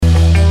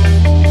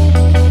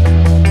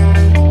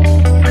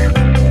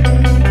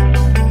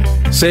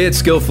Say It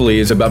Skillfully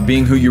is about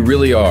being who you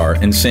really are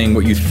and saying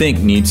what you think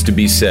needs to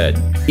be said,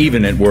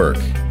 even at work.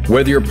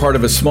 Whether you're part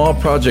of a small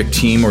project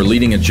team or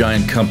leading a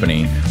giant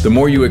company, the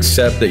more you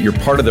accept that you're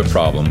part of the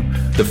problem,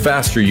 the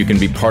faster you can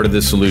be part of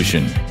the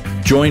solution.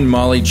 Join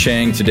Molly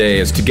Tschang today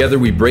as together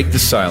we break the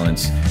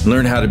silence and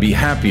learn how to be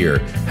happier,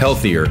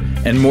 healthier,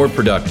 and more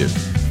productive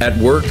at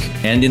work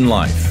and in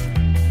life.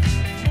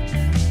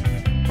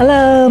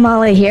 Hello,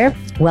 Molly here.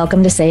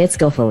 Welcome to Say It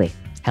Skillfully,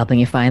 helping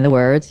you find the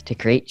words to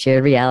create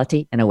shared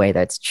reality in a way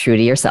that's true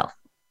to yourself.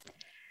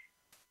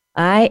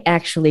 I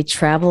actually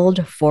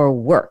traveled for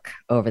work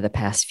over the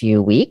past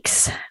few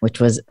weeks, which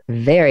was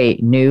very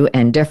new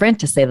and different,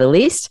 to say the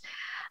least.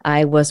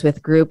 I was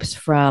with groups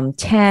from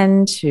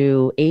 10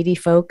 to 80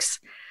 folks.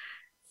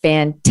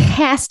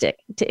 Fantastic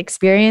to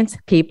experience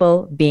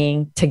people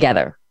being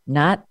together,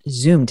 not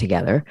Zoom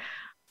together,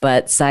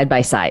 but side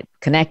by side,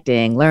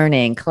 connecting,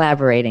 learning,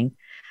 collaborating.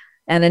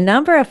 And a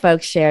number of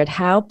folks shared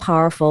how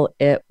powerful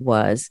it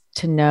was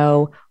to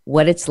know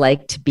what it's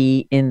like to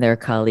be in their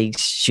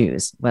colleagues'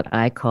 shoes, what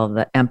I call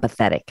the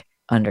empathetic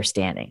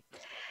understanding.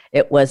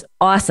 It was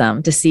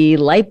awesome to see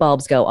light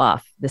bulbs go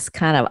off, this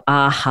kind of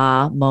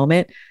aha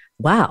moment.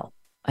 Wow,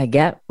 I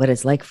get what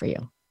it's like for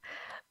you.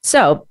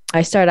 So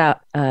I start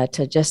out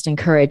to just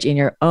encourage in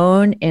your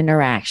own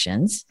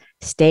interactions,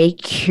 stay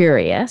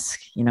curious,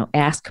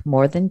 ask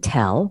more than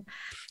tell,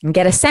 and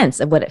get a sense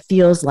of what it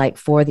feels like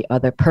for the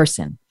other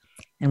person.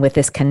 And with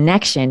this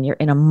connection, you're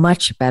in a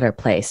much better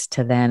place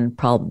to then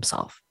problem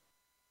solve.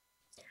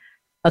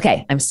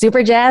 Okay, I'm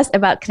super jazzed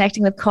about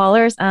connecting with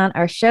callers on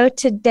our show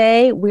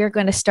today. We're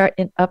going to start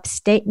in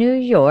upstate New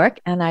York,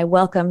 and I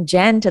welcome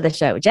Jenn to the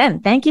show. Jenn,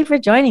 thank you for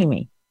joining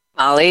me.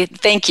 Molly,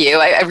 thank you.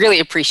 I really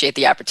appreciate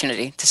the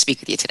opportunity to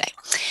speak with you today.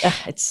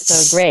 It's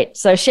so great.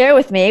 So share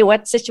with me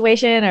what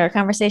situation or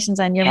conversations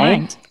on your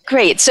mind.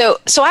 Great. So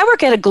I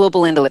work at a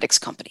global analytics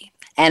company,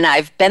 and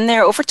I've been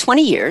there over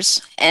 20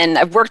 years, and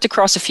I've worked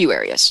across a few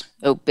areas.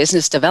 So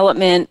business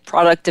development,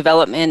 product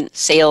development,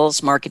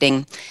 sales,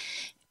 marketing.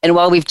 And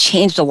while we've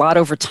changed a lot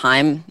over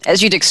time,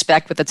 as you'd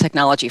expect with a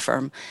technology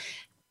firm,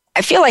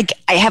 I feel like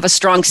I have a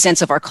strong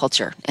sense of our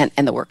culture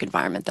and the work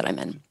environment that I'm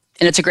in.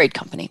 And it's a great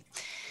company.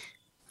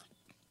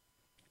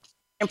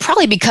 And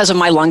probably because of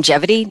my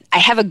longevity, I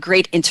have a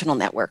great internal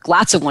network,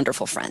 lots of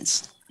wonderful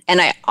friends. And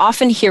I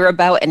often hear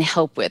about and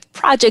help with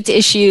project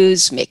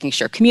issues, making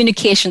sure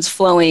communication's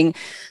flowing,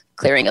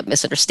 clearing up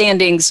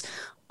misunderstandings,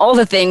 all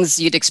the things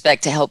you'd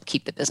expect to help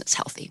keep the business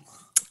healthy.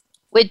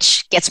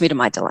 Which gets me to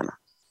my dilemma.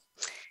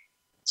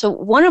 So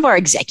one of our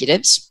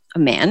executives, a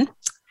man,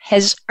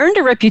 has earned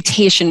a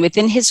reputation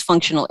within his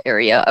functional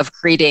area of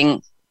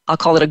creating, I'll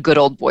call it a good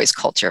old boys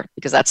culture,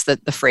 because that's the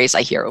phrase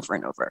I hear over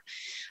and over.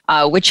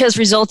 Which has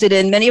resulted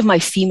in many of my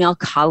female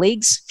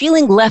colleagues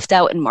feeling left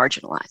out and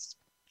marginalized.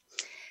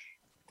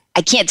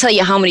 I can't tell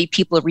you how many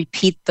people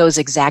repeat those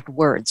exact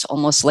words,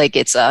 almost like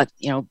it's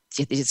you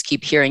just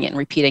keep hearing it and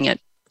repeating it.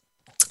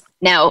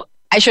 Now,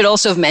 I should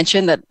also have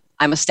mentioned that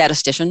I'm a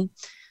statistician.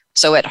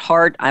 So at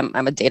heart,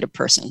 I'm a data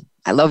person.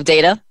 I love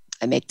data.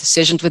 I make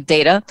decisions with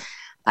data.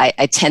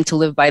 I tend to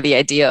live by the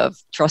idea of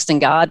trusting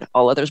God.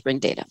 All others bring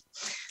data.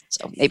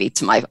 So maybe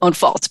to my own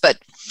fault. But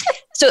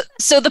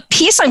so the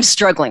piece I'm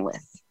struggling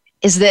with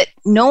is that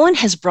no one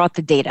has brought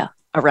the data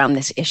around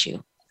this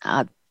issue.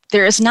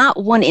 There is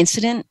not one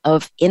incident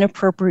of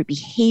inappropriate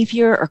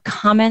behavior or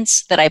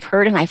comments that I've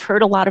heard, and I've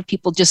heard a lot of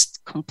people just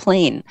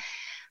complain.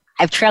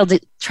 I've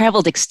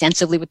traveled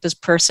extensively with this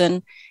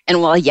person, and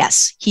while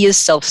yes, he is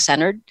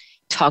self-centered,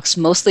 talks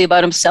mostly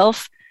about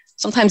himself,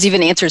 sometimes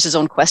even answers his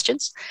own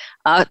questions,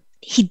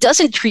 he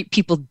doesn't treat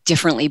people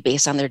differently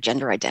based on their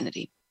gender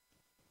identity.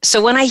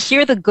 So when I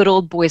hear the good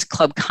old boys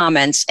club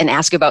comments and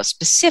ask about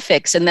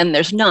specifics, and then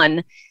there's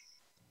none,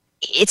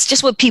 it's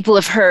just what people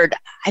have heard.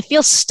 I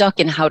feel stuck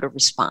in how to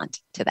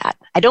respond to that.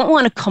 I don't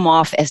want to come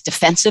off as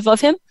defensive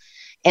of him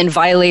and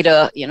violate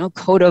a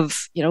code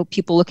of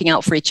people looking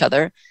out for each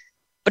other.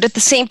 But at the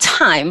same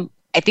time,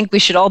 I think we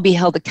should all be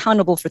held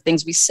accountable for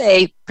things we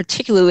say,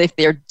 particularly if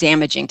they're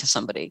damaging to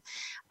somebody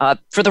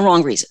for the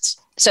wrong reasons.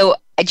 So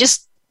I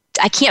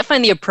can't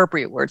find the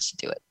appropriate words to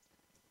do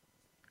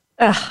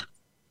it.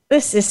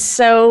 This is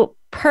so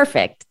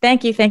perfect.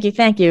 Thank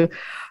you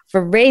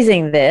for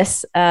raising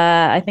this.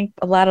 I think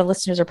a lot of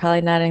listeners are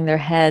probably nodding their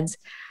heads,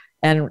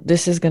 and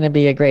this is going to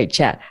be a great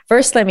chat.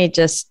 First, let me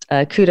just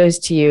kudos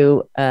to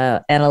you.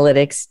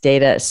 Analytics,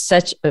 data,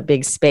 such a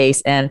big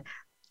space, and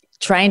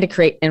trying to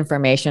create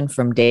information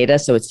from data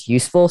so it's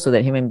useful so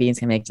that human beings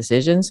can make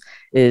decisions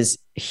is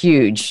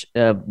huge,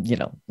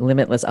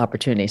 limitless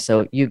opportunity.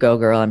 So you go,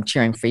 girl. I'm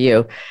cheering for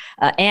you.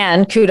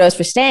 And kudos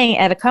for staying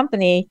at a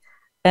company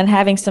and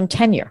having some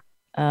tenure,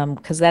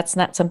 because that's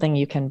not something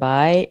you can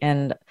buy.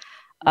 And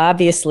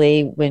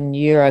obviously, when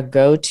you're a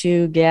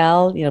go-to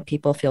gal,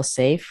 people feel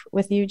safe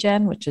with you,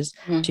 Jenn, which is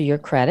to your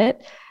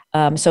credit.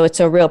 So it's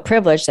a real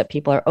privilege that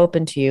people are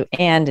open to you.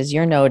 And as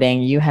you're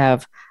noting, you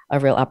have a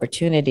real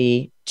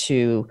opportunity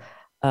to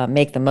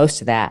make the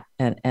most of that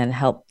and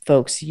help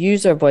folks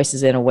use their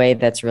voices in a way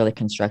that's really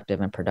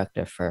constructive and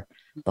productive for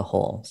the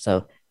whole.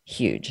 So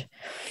huge.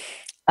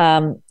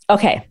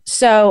 Okay,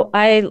 so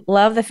I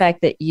love the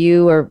fact that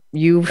you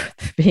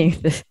being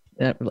this.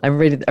 I've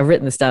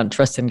written this down.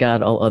 Trust in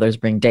God, all others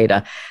bring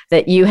data.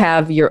 That you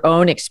have your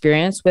own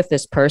experience with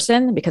this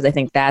person, because I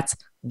think that's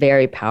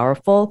very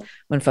powerful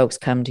when folks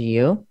come to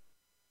you.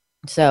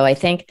 So I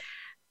think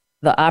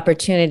the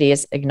opportunity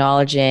is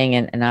acknowledging,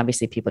 and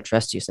obviously people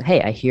trust you. So,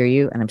 hey, I hear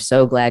you, and I'm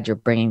so glad you're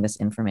bringing this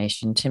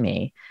information to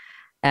me.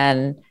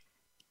 And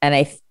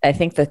I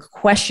think the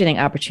questioning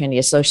opportunity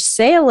is, so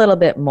say a little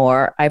bit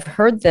more. I've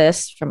heard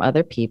this from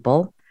other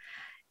people,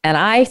 and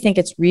I think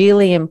it's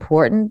really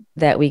important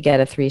that we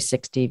get a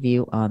 360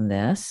 view on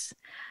this.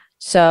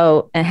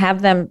 So, and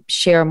have them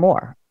share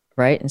more,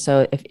 right? And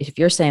so if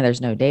you're saying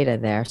there's no data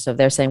there, so if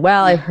they're saying,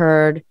 well, I've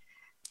heard,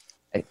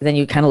 then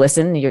you kind of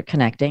listen, you're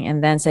connecting,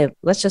 and then say,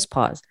 let's just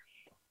pause.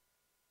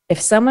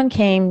 If someone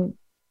came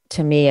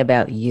to me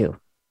about you,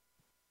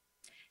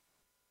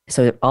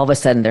 so all of a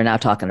sudden they're now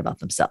talking about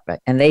themselves, right?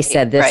 And they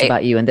said this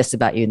about you and this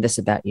about you and this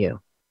about you.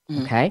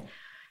 Mm-hmm. Okay.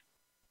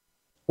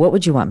 What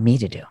would you want me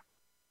to do?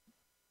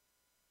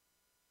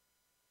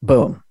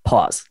 Boom,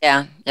 pause.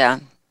 Yeah.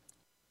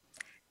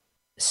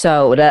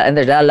 So, and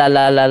they're la,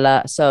 la, la,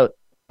 la. So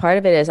part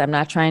of it is, I'm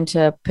not trying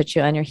to put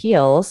you on your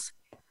heels.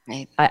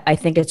 Right. I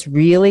think it's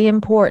really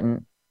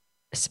important,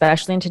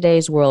 especially in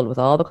today's world with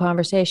all the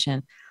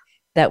conversation,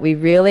 that we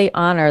really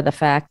honor the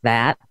fact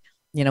that,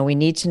 we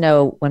need to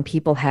know when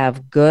people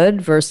have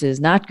good versus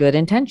not good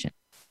intention.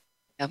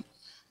 Yep.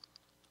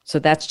 So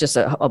that's just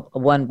a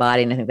one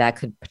body. And I think that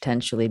could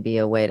potentially be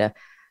a way to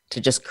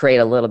just create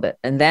a little bit,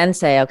 and then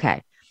say,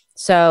 okay,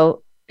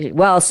 so,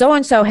 well,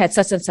 so-and-so had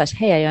such and such.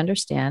 Hey, I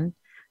understand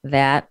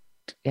that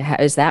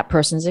is that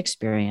person's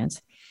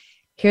experience.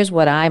 Here's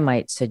what I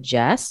might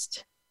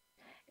suggest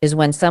is,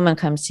 when someone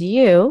comes to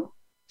you,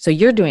 so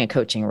you're doing a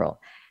coaching role.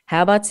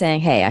 How about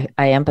saying, hey,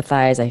 I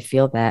empathize. I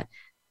feel that.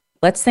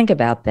 Let's think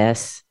about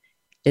this.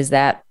 Is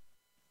that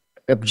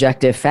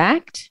objective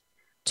fact?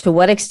 To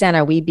what extent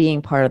are we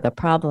being part of the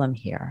problem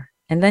here?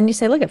 And then you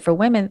say, look, for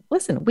women,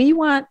 listen, we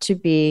want to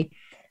be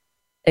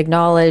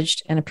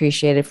acknowledged and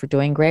appreciated for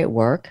doing great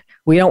work.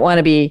 We don't want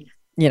to be,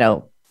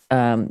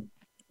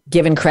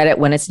 given credit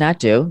when it's not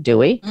due, do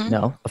we? Mm-hmm.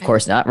 No, of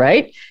course not,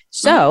 right?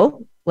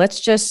 So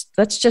let's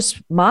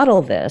just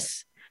model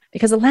this,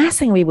 because the last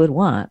thing we would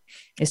want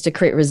is to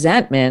create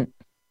resentment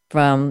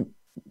from,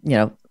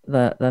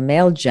 the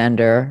male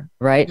gender,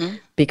 right? Mm-hmm.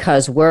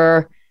 Because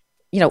we're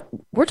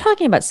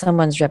talking about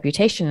someone's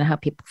reputation and how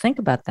people think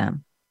about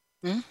them.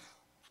 Mm-hmm.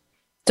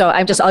 So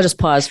I'll just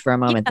pause for a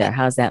moment there.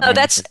 How's that? No,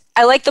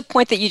 I like the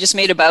point that you just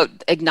made about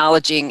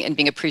acknowledging and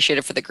being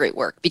appreciated for the great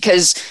work,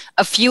 because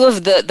a few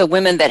of the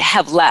women that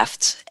have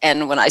left,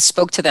 and when I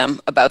spoke to them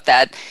about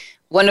that,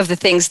 one of the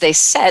things they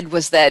said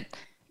was that,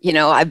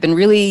 I've been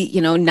really,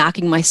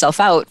 knocking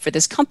myself out for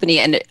this company,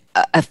 and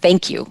a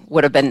thank you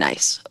would have been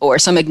nice, or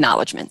some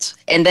acknowledgement.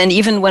 And then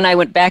even when I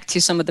went back to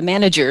some of the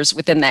managers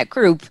within that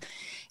group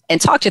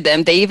and talked to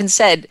them, they even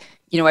said,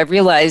 I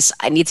realize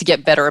I need to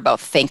get better about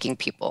thanking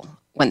people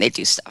when they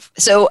do stuff.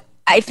 So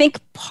I think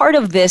part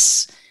of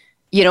this,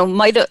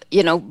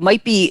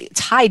 might be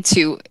tied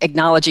to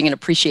acknowledging and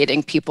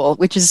appreciating people,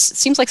 which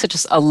seems like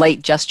such a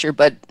light gesture,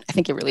 but I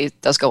think it really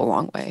does go a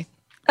long way.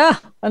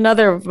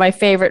 Another of my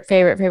favorite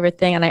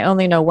thing, and I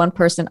only know one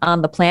person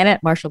on the planet,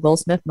 Marshall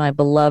Goldsmith, my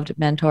beloved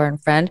mentor and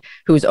friend,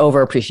 who's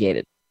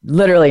overappreciated.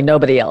 Literally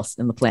nobody else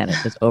in the planet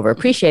is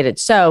overappreciated.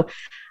 So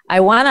I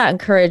want to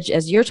encourage,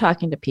 as you're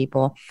talking to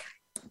people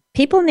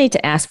need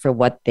to ask for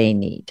what they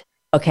need.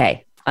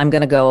 Okay, I'm going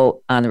to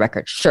go on the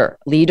record. Sure,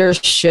 leaders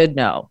should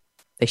know.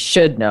 They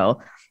should know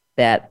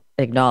that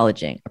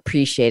acknowledging,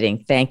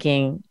 appreciating,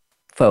 thanking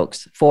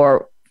folks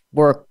for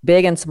work,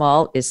 big and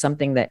small, is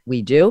something that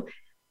we do.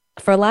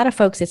 For a lot of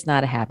folks, it's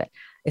not a habit.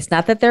 It's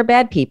not that they're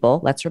bad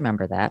people. Let's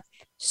remember that.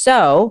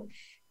 So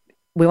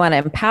we want to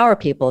empower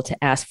people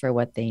to ask for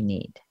what they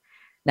need.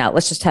 Now,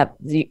 let's just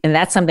and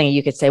that's something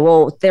you could say,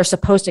 well, they're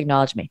supposed to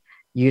acknowledge me.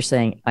 You're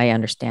saying, I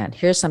understand.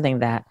 Here's something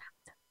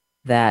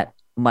that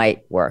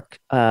might work.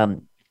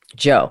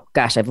 Joe,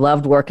 gosh, I've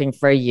loved working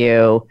for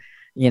you,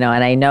 and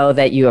I know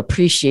that you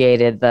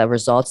appreciated the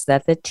results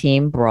that the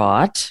team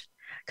brought,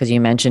 because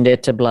you mentioned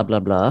it to blah, blah,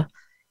 blah.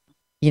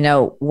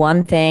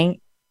 One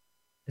thing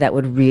that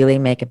would really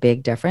make a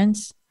big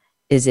difference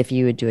is if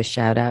you would do a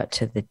shout out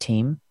to the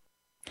team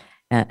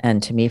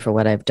and to me for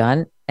what I've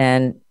done.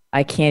 And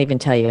I can't even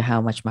tell you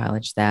how much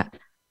mileage that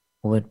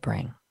would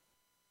bring.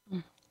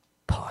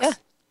 Pause. Yeah.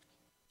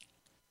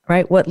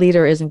 Right? What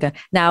leader isn't going to?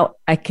 Now,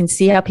 I can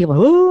see how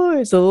people,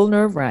 it's a little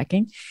nerve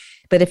wracking.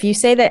 But if you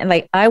say that,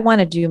 and I want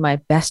to do my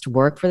best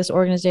work for this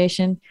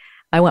organization,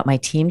 I want my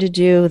team to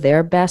do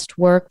their best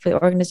work for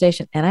the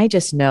organization. And I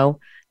just know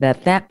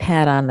that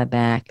pat on the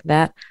back,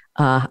 that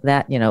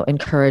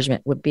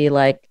encouragement would be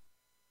like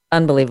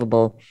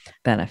unbelievable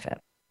benefit.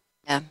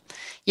 Yeah.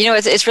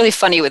 It's really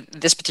funny with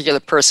this particular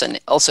person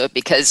also,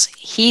 because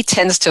he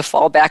tends to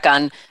fall back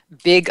on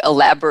big,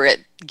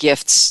 elaborate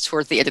gifts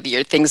towards the end of the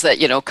year, things that,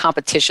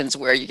 competitions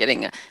where you're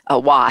getting a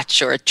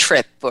watch or a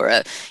trip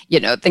or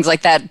things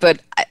like that.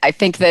 But I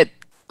think that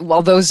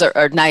while those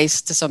are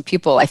nice to some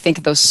people, I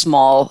think those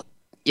small,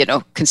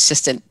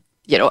 consistent,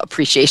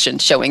 appreciation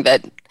showing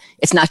that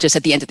it's not just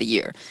at the end of the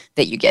year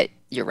that you get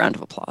your round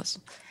of applause.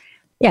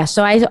 Yeah.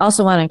 So I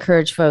also want to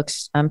encourage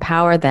folks,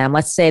 empower them.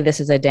 Let's say this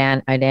is a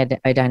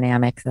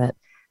dynamic that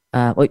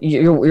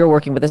you're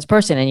working with this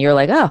person and you're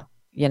like,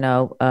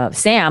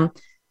 Sam,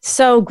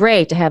 so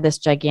great to have this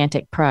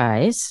gigantic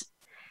prize.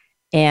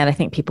 And I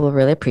think people will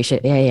really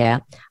appreciate it. Yeah.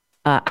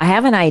 I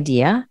have an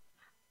idea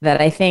that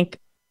I think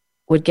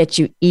would get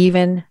you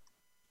even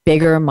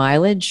bigger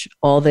mileage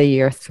all the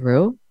year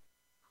through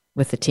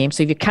with the team.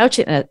 So if you couch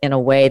it in a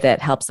way that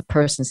helps the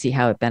person see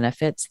how it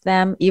benefits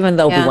them, even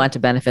though we want to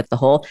benefit the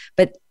whole,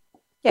 but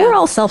we're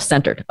all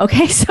self-centered.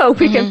 Okay. So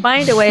we can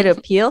find a way to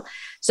appeal.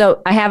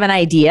 So I have an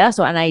idea.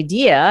 So an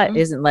idea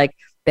isn't like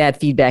bad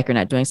feedback or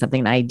not doing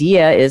something. An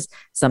idea is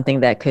something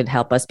that could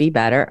help us be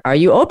better. Are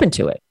you open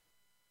to it?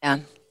 Yeah.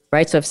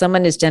 Right. So if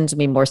someone tends to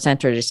be more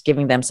centered, just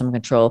giving them some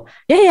control.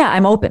 Yeah,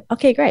 I'm open.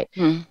 Okay, great.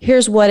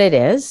 Here's what it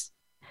is.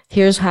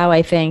 Here's how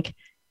I think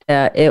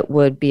it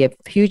would be a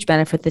huge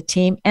benefit to the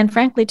team. And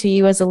frankly, to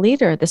you as a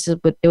leader, this is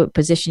what it would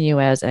position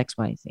you as X,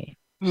 Y, Z.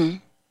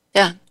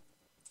 Yeah.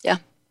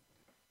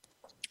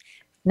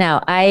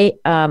 Now, I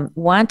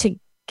want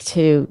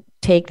to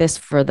take this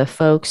for the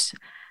folks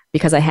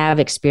because I have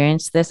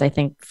experienced this. I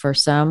think for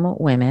some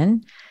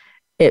women,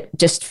 it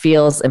just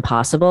feels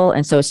impossible.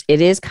 And so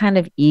it is kind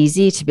of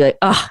easy to be like,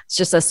 oh, it's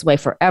just this way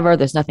forever.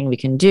 There's nothing we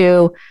can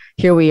do.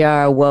 Here we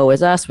are. Woe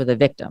is us. We're the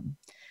victim.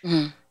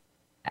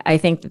 I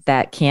think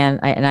that can,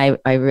 I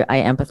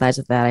empathize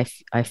with that.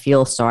 I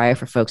feel sorry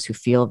for folks who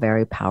feel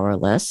very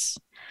powerless.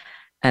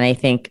 And I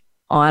think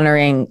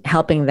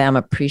helping them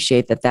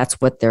appreciate that that's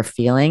what they're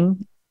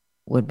feeling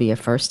would be a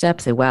first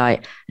step. Say, wow,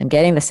 I'm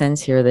getting the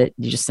sense here that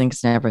you just think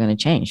it's never going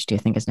to change. Do you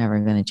think it's never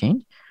going to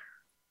change?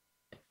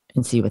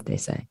 And see what they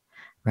say.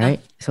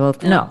 Right. So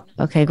no.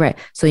 Okay, great.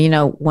 So,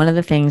 one of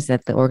the things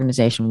that the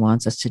organization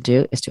wants us to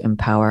do is to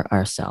empower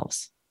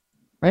ourselves.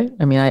 Right.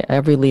 I mean,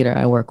 every leader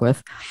I work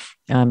with,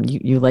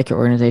 you like your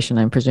organization.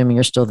 I'm presuming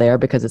you're still there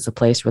because it's a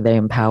place where they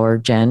empower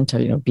Jenn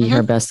to, be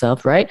her best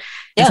self. Right.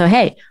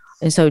 Yeah.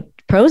 And so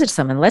pros it to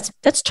someone.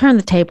 Let's turn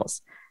the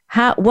tables.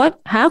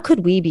 How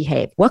could we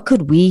behave? What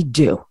could we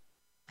do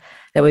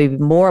that would be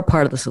more a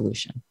part of the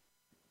solution?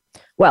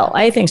 Well,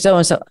 I think so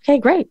and so. Okay,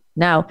 great.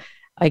 Now,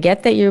 I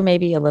get that you're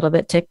maybe a little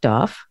bit ticked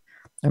off,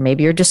 or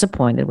maybe you're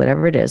disappointed,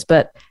 whatever it is.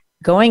 But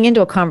going into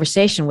a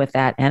conversation with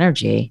that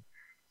energy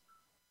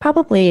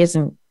probably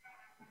isn't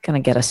going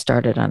to get us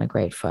started on a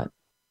great foot.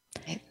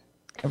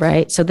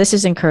 Right. So this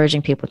is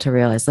encouraging people to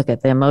realize, look, the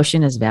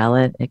emotion is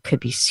valid. It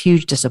could be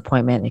huge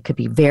disappointment. It could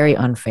be very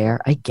unfair.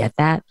 I get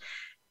that.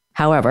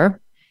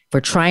 However, if we're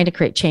trying to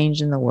create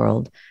change in the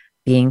world,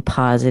 being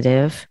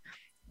positive,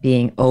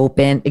 being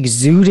open,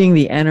 exuding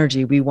the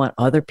energy we want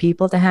other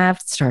people to have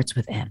starts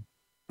within.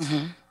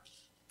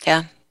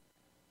 Yeah.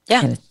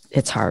 And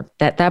it's hard.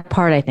 That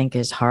part I think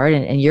is hard.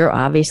 And you're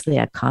obviously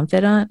a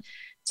confidant.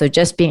 So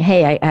just being,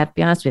 hey, I have to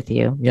be honest with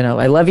you,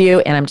 I love you.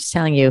 And I'm just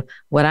telling you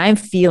what I'm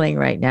feeling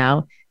right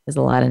now is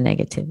a lot of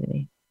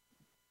negativity.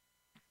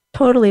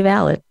 Totally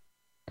valid.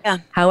 Yeah.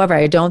 However,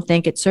 I don't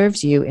think it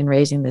serves you in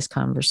raising this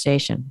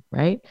conversation.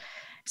 Right.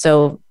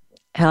 So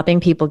helping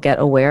people get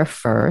aware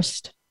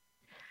first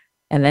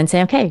and then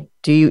say, okay,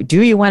 do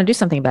you want to do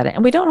something about it?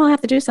 And we don't all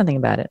have to do something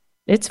about it.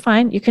 It's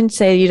fine. You can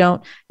say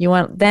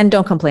then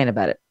don't complain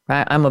about it.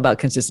 Right. I'm about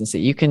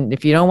consistency.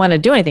 If you don't want to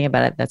do anything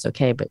about it, that's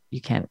okay, but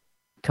you can't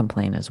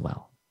complain as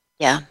well.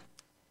 Yeah.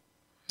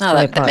 No,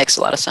 that makes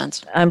a lot of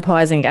sense. I'm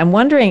pausing. I'm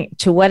wondering,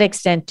 to what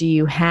extent do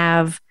you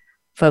have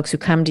folks who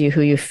come to you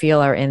who you feel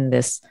are in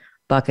this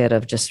bucket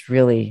of just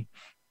really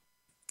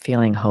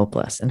feeling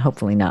hopeless? And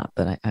hopefully not,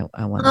 but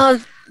I want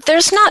to.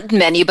 There's not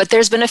many, but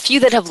there's been a few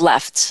that have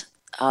left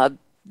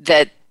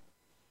that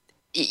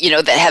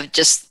have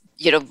just,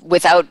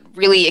 without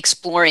really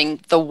exploring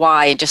the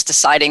why and just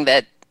deciding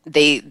that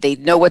they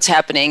know what's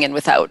happening, and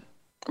without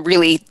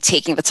really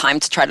taking the time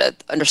to try to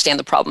understand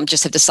the problem,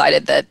 just have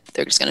decided that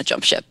they're just going to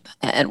jump ship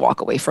and walk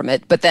away from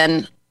it, but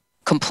then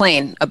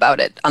complain about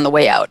it on the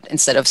way out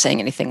instead of saying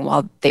anything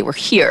while they were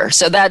here.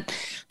 So that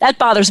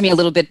bothers me a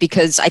little bit,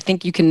 because I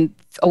think you can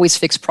always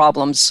fix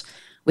problems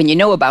when you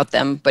know about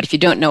them, but if you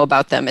don't know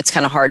about them, it's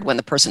kind of hard when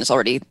the person has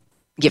already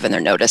given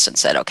their notice and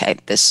said, okay,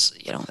 but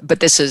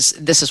this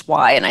is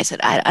why. And I said,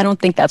 I don't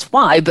think that's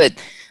why, but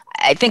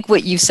I think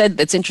what you said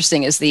that's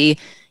interesting is the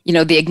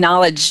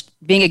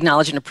being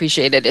acknowledged and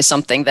appreciated is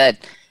something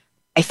that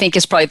I think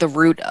is probably the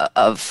root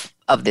of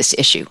this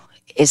issue,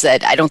 is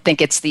that I don't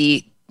think it's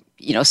the,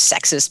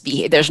 sexist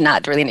behavior. There's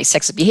not really any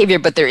sexist behavior,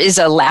 but there is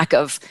a lack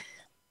of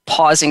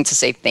pausing to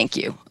say thank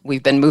you.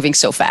 We've been moving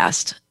so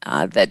fast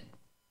that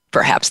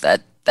perhaps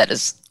that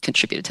has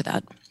contributed to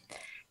that.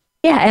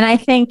 Yeah. And I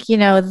think,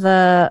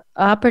 the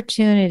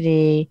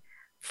opportunity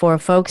for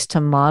folks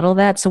to model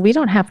that, so we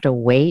don't have to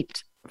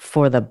wait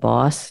for the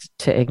boss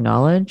to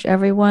acknowledge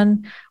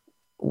everyone.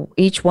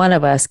 Each one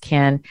of us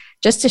can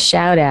just to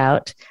shout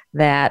out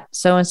that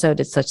so-and-so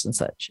did such and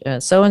such.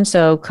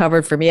 So-and-so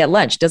covered for me at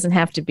lunch. Doesn't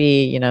have to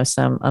be,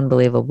 some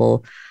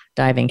unbelievable,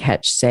 diving,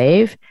 catch,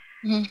 save.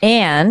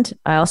 And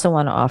I also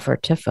want to offer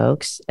to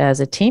folks as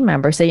a team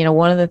member, say,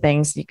 one of the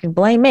things you can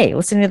blame me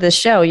listening to this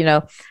show,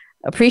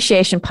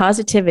 appreciation,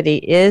 positivity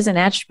is an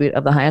attribute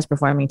of the highest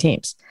performing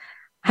teams.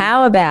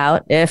 How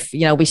about if,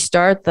 we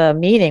start the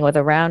meeting with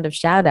a round of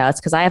shout outs?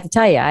 Because I have to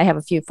tell you, I have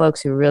a few folks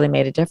who really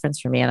made a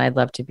difference for me, and I'd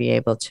love to be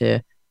able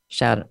to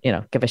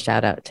give a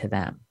shout out to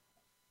them.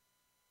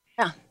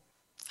 Yeah,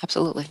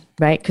 absolutely.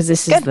 Right? Because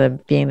this is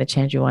being the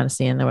change you want to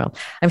see in the world.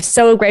 I'm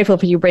so grateful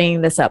for you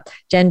bringing this up.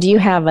 Jenn, do you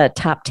have a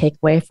top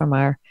takeaway from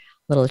our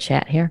little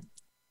chat here?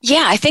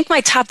 Yeah, I think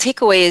my top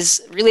takeaway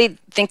is really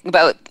thinking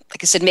about,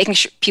 like I said, making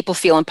sure people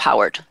feel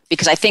empowered.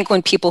 Because I think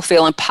when people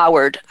feel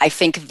empowered, I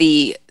think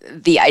the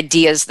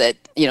ideas that,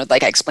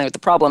 like I explained with the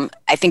problem,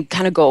 I think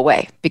kind of go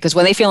away. Because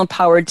when they feel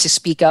empowered to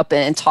speak up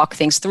and talk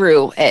things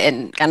through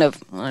and kind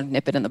of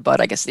nip it in the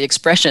bud, I guess the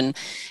expression,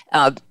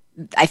 I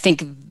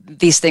think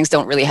these things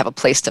don't really have a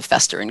place to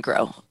fester and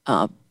grow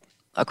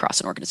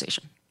across an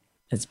organization.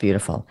 It's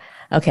beautiful.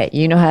 Okay,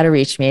 you know how to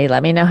reach me.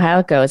 Let me know how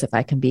it goes. If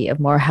I can be of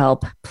more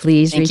help,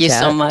 please reach out. Thank you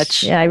so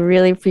much. Yeah, I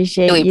really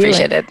appreciate you. Really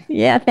appreciate it.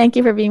 Yeah, thank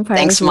you for being part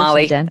of this. Thanks,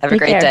 Molly. Jenn. Have a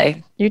great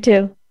day. You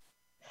too.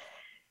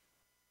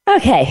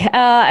 Okay,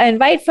 I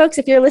invite folks,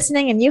 if you're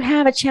listening and you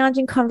have a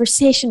challenging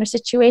conversation or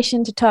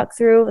situation to talk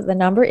through, the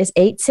number is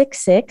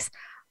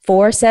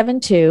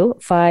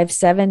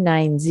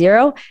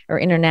 866-472-5790, or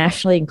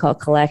internationally, you can call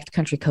Collect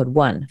country code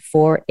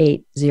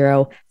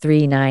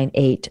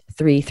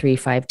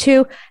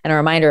 1-480-398-3352. And a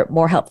reminder,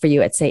 more help for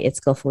you at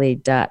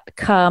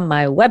sayitskillfully.com,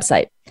 my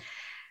website.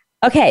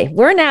 Okay,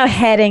 we're now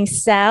heading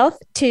south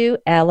to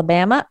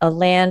Alabama, a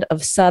land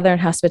of Southern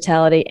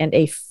hospitality and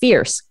a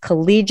fierce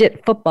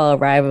collegiate football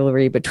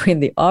rivalry between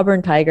the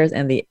Auburn Tigers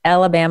and the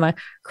Alabama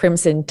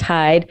Crimson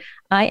Tide.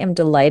 I am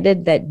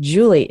delighted that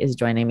Julie is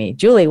joining me.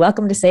 Julie,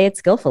 welcome to Say It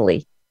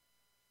Skillfully.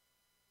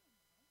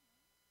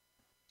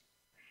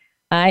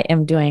 I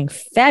am doing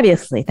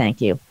fabulously,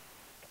 thank you.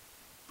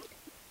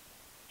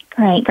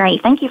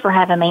 Great. Thank you for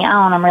having me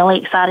on. I'm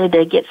really excited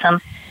to get some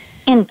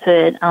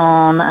input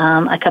on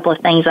a couple of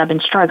things I've been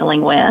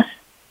struggling with.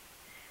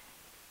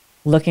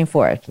 Looking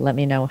forward. Let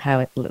me know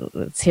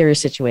let's hear your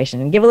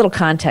situation and give a little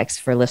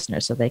context for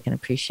listeners so they can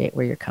appreciate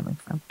where you're coming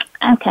from.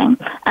 Okay.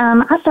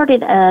 I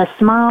started a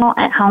small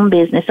at-home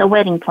business, a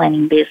wedding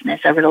planning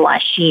business over the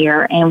last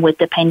year, and with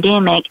the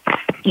pandemic,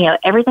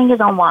 everything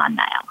is online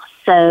now.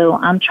 So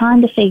I'm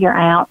trying to figure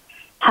out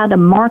how to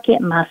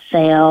market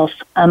myself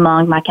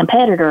among my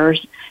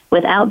competitors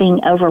without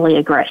being overly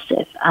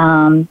aggressive.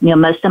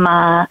 Most of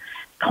my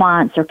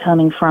clients are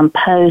coming from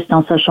posts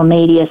on social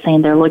media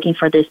saying they're looking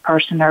for this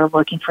person or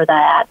looking for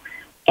that,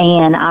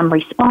 and I'm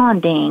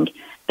responding,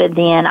 but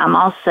then I'm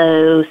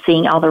also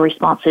seeing all the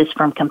responses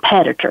from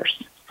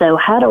competitors. So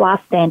how do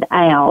I stand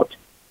out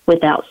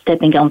without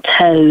stepping on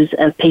toes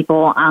of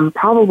people I'm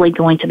probably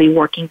going to be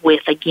working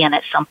with again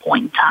at some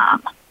point in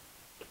time?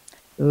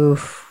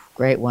 Oof,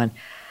 great one.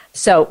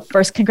 So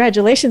first,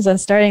 congratulations on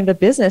starting the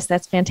business.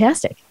 That's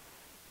fantastic.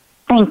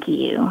 Thank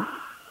you.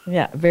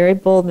 Yeah, very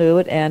bold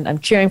move, and I'm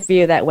cheering for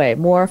you that way.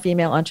 More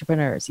female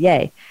entrepreneurs.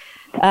 Yay.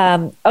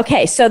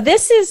 Okay, so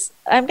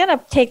I'm going to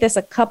take this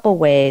a couple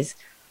ways.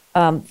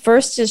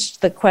 First is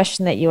the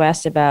question that you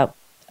asked about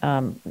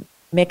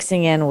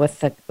mixing in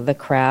with the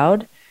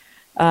crowd.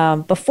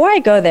 Before I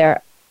go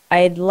there,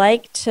 I'd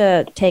like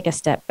to take a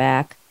step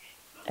back.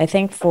 I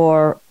think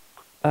for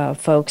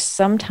folks,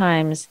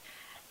 sometimes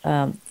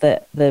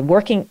the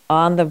working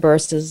on the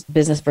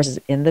business versus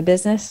in the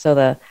business. So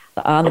the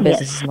on the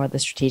business is more the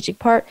strategic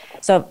part.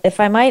 So if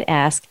I might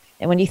ask,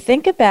 and when you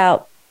think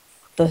about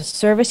the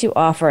service you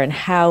offer and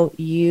how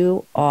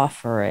you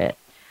offer it,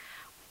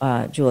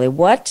 Julie,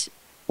 what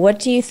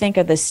do you think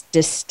are the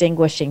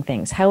distinguishing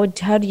things? How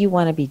do you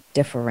want to be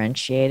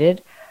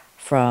differentiated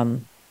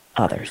from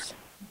others?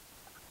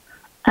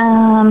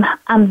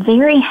 I'm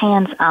very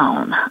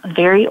hands-on,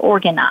 very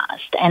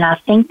organized, and I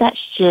think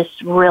that's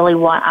just really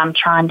what I'm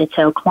trying to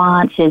tell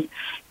clients is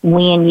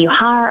when you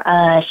hire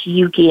us,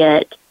 you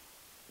get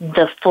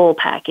the full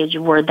package.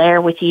 We're there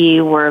with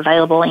you. We're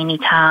available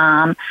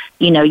anytime.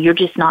 You're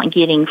just not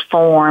getting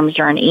forms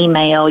or an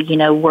email.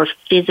 We're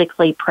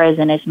physically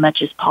present as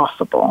much as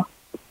possible.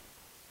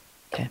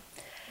 Okay.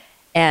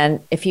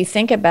 And if you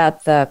think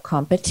about the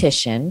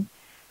competition,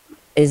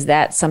 is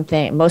that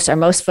something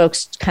most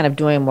folks kind of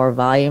doing more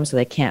volume so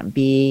they can't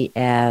be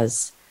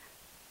as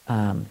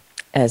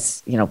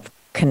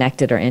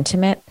connected or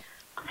intimate?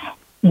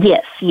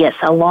 Yes.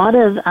 A lot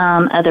of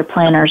other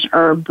planners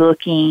are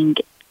booking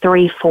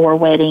 3-4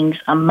 weddings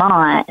a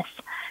month,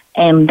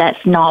 and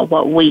that's not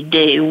what we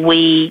do.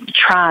 We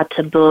try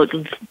to book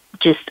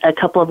just a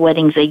couple of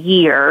weddings a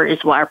year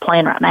is what our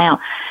plan right now,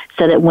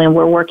 so that when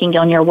we're working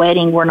on your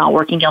wedding, we're not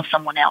working on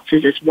someone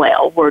else's as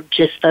well. We're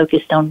just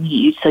focused on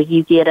you, so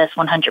you get us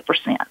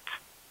 100%.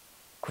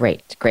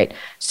 Great.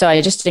 So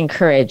I just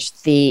encourage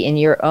in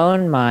your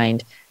own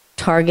mind,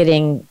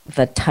 targeting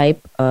the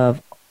type of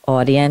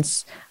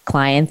audience,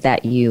 client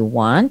that you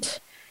want.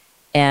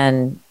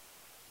 And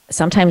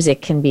sometimes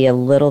it can be a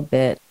little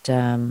bit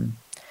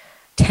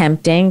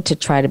tempting to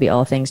try to be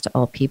all things to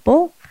all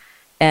people.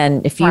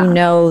 And if you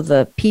know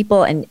the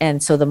people,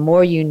 and so the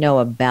more you know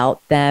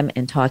about them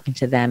and talking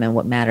to them and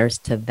what matters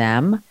to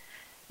them,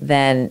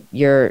 then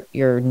you're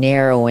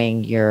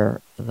narrowing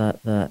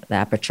the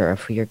aperture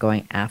of who you're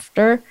going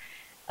after.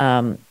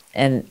 And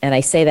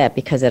I say that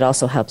because it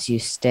also helps you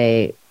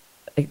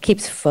it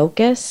keeps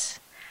focus,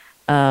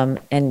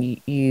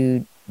 and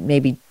you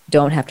maybe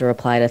don't have to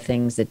reply to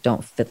things that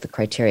don't fit the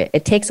criteria.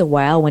 It takes a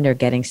while when you're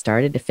getting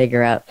started to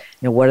figure out,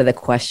 what are the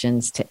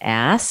questions to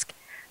ask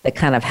that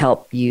kind of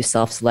help you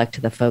self-select to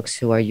the folks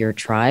who are your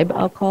tribe,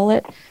 I'll call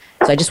it.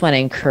 So I just want to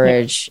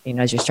encourage,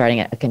 as you're starting,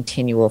 a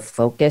continual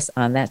focus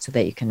on that so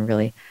that you can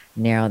really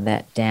narrow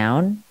that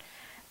down.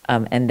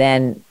 And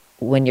then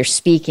when you're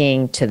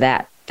speaking to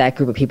that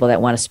group of people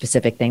that want a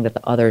specific thing that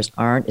the others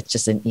aren't, it's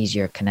just an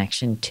easier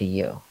connection to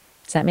you.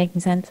 Is that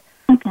making sense?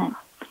 Okay.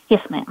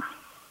 Yes, ma'am.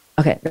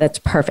 Okay, that's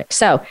perfect.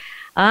 So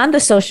on the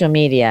social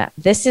media,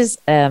 this is,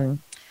 I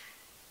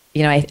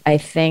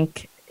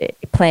think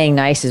playing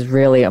nice is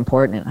really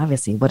important. And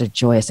obviously, what a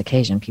joyous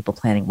occasion, people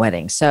planning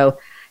weddings. So,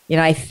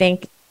 I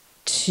think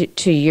to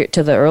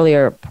the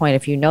earlier point,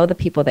 if you know the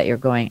people that you're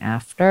going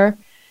after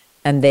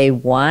and they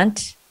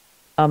want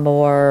a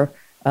more,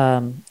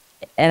 and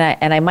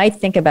I might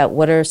think about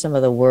what are some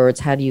of the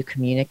words, how do you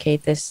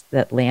communicate this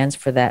that lands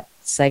for that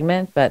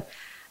segment, but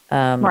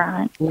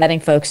letting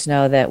folks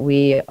know that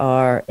we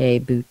are a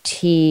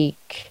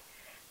boutique,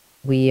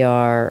 we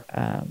are,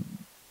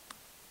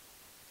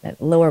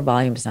 lower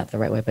volume is not the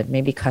right way, but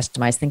maybe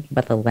customized, thinking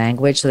about the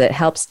language so that it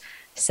helps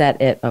set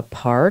it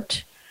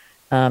apart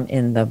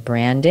in the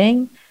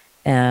branding,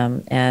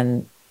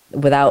 and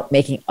without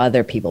making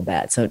other people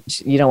bad. So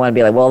you don't want to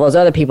be like, well, those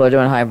other people are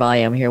doing high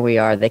volume, here we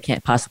are, they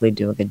can't possibly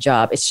do a good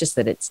job. It's just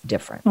that it's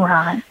different.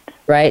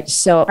 Right.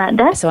 So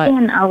that's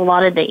been a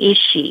lot of the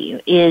issue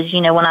is,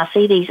 when I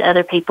see these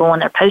other people when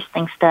they're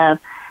posting stuff,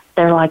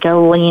 they're like,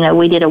 oh, well,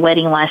 we did a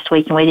wedding last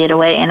week and we did a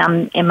wedding.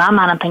 And in my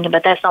mind, I'm thinking,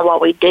 but that's not what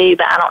we do.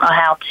 But I don't know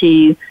how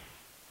to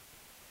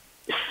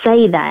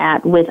say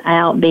that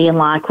without being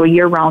like, well,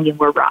 you're wrong and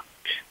we're right.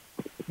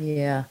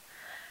 Yeah.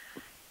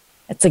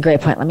 That's a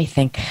great point. Let me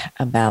think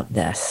about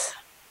this.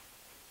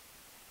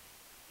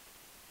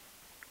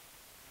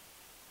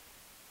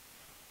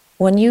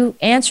 When you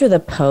answer the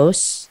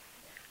posts,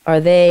 are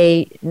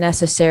they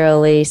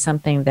necessarily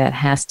something that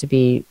has to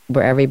be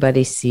where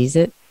everybody sees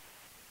it?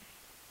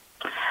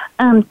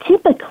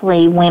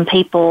 Typically, when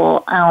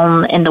people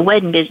in the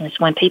wedding business,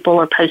 when people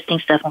are posting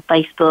stuff on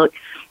Facebook,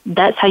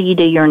 that's how you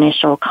do your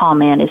initial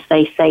comment. Is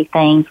they say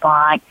things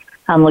like,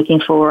 "I'm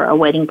looking for a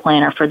wedding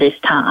planner for this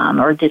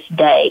time or this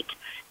date."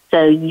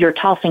 So you're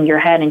tossing your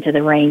hat into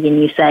the ring,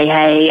 and you say,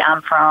 "Hey,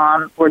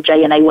 we're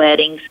J&A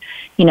Weddings.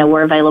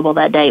 We're available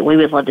that date. We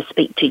would love to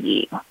speak to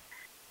you."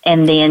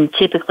 And then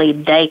typically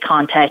they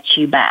contact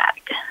you back.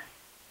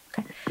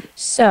 Okay.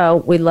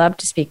 So we'd love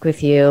to speak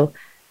with you,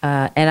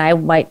 and I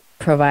might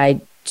provide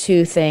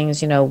two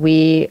things.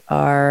 We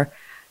are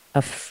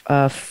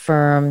a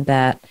firm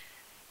that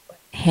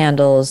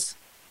handles,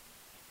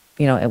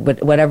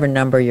 whatever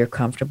number you're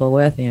comfortable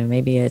with.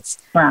 Maybe it's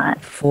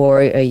for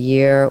a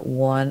year,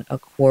 one a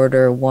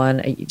quarter,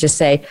 just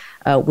say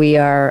we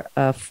are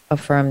a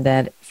firm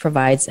that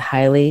provides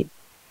highly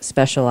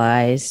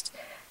specialized,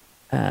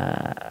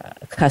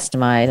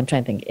 customized, I'm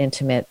trying to think,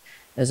 intimate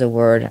is a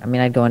word.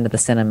 I'd go into the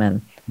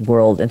cinnamon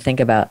world and think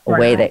about a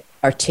way that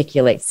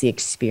articulates the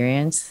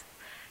experience.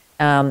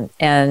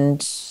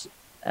 And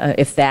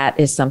if that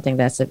is something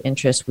that's of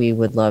interest, we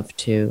would love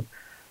to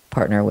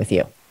partner with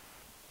you,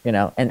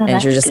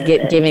 and you're just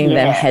giving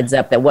them heads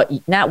up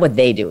that not what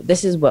they do.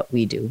 This is what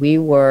we do. We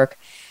work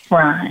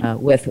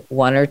with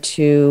one or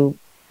two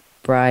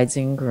brides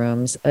and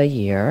grooms a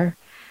year.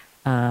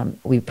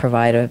 We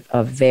provide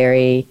a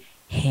very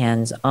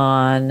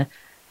hands-on,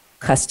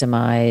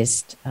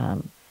 customized,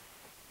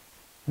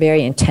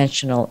 very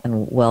intentional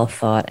and well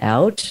thought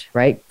out,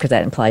 right? Because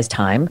that implies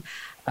time,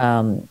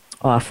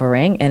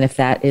 offering. And if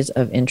that is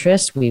of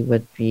interest, we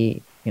would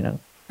be,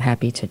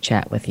 happy to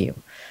chat with you.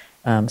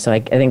 So I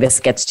think this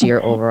gets to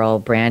your overall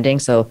branding.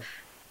 So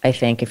I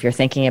think if you're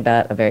thinking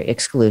about a very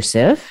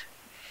exclusive,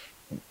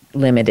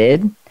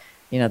 limited,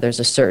 there's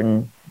a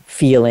certain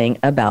feeling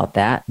about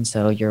that. And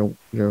so your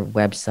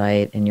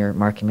website and your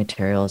marketing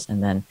materials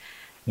and then,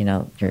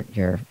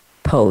 your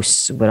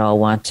posts would all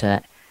want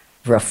to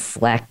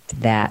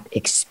reflect that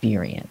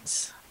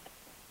experience.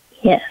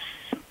 Yes.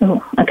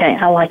 Ooh, okay,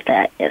 I like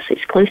that. Yes,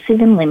 exclusive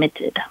and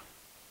limited.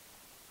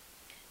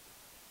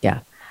 Yeah.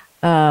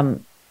 I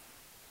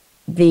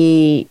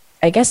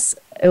guess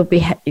it would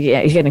be,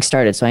 you're getting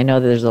started. So I know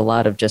that there's a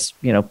lot of just,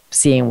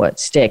 seeing what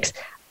sticks.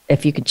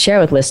 If you could share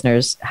with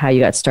listeners how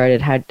you got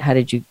started, how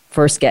did you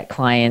first get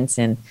clients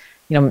and,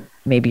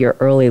 maybe your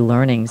early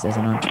learnings as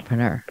an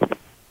entrepreneur?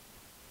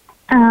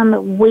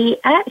 We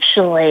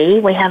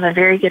have a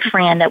very good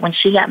friend that when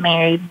she got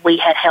married, we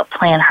had helped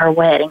plan her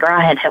wedding, or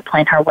I had helped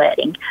plan her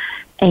wedding.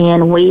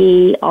 And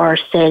my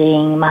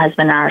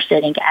husband and I are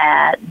sitting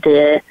at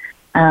the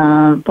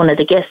one of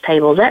the guest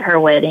tables at her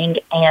wedding,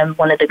 and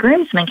one of the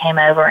groomsmen came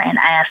over and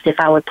asked if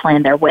I would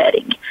plan their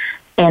wedding.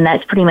 And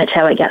that's pretty much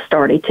how it got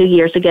started. 2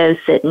 years ago,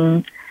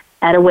 sitting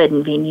at a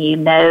wedding venue,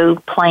 no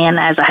plan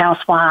as a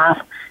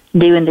housewife,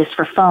 doing this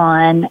for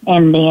fun.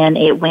 And then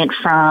it went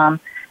from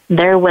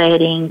their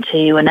wedding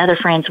to another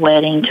friend's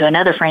wedding to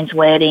another friend's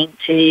wedding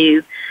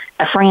to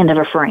a friend of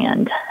a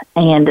friend,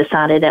 and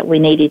decided that we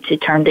needed to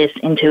turn this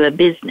into a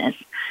business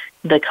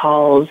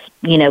because,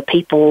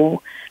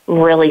 people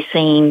really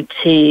seemed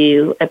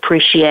to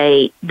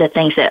appreciate the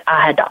things that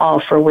I had to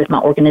offer with my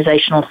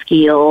organizational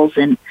skills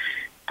and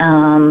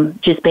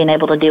just being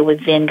able to deal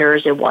with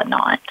vendors and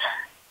whatnot.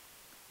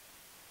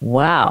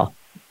 Wow.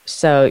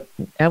 So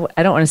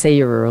I don't want to say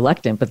you were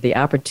reluctant, but the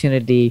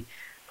opportunity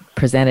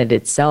presented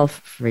itself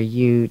for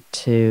you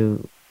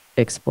to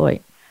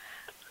exploit.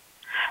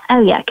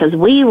 Oh, yeah, because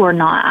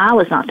I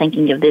was not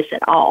thinking of this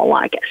at all.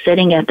 Like,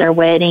 sitting at their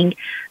wedding,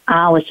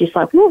 I was just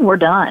like, well, we're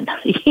done.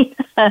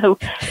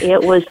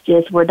 It was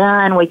just, we're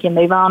done. We can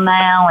move on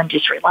now and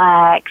just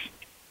relax.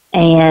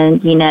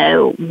 And,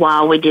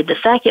 while we did the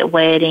second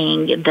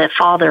wedding, the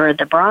father of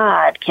the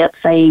bride kept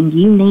saying,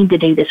 you need to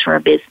do this for a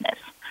business.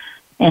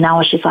 And I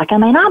was just like, I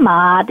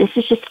might. This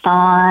is just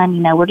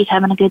fun. We're just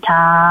having a good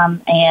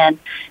time. And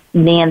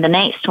then the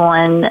next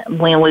one,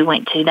 when we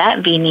went to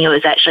that venue, it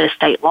was actually a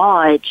state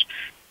lodge.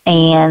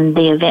 And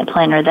the event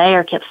planner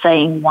there kept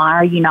saying, why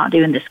are you not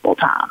doing this full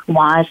time?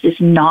 Why is this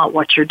not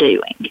what you're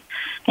doing?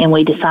 And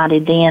we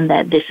decided then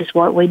that this is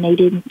what we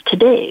needed to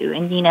do.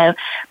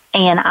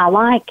 And I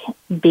like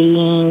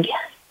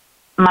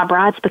my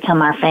brides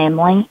become our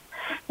family,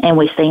 and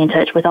we stay in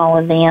touch with all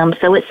of them.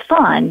 So it's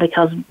fun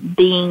because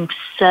being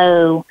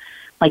so,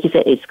 like you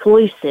said,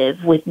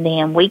 exclusive with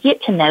them, we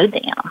get to know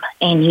them,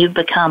 and you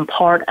become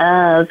part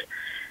of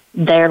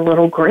their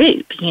little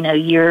group.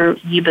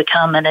 You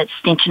become an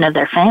extension of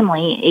their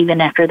family. Even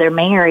after they're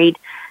married,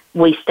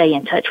 we stay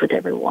in touch with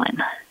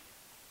everyone.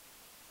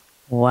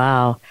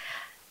 Wow.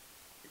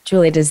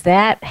 Julie, does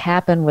that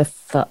happen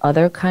with the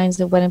other kinds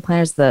of wedding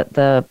planners?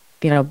 The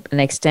an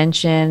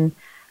extension,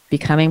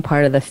 becoming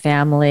part of the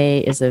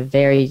family is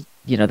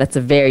that's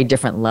a very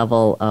different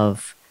level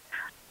of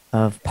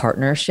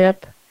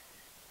partnership.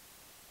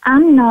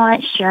 I'm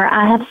not sure.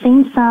 I have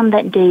seen some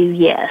that do,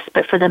 yes,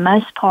 but for the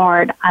most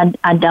part,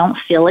 I don't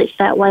feel it's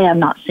that way. I've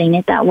not seen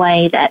it that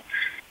way, that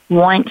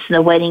once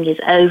the wedding is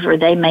over,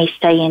 they may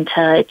stay in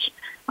touch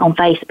on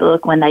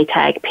Facebook when they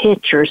tag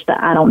pictures, but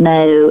I don't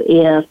know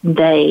if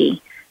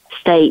they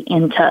stay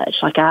in touch.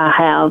 Like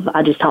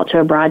I just talked to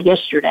a bride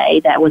yesterday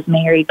that was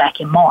married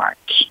back in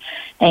March,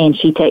 and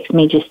she texted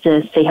me just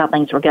to see how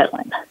things were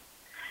going.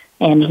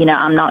 And,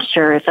 I'm not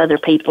sure if other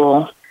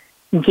people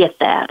get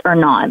that or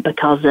not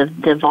because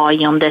of the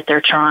volume that they're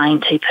trying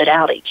to put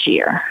out each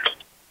year.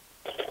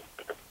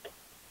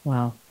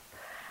 Wow.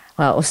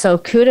 Well, so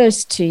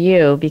kudos to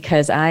you,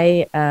 because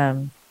I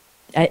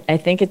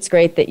think it's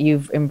great that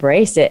you've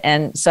embraced it.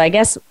 And so I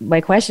guess my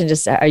question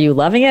is, are you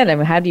loving it? I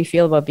mean, how do you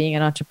feel about being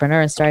an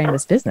entrepreneur and starting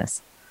this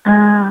business?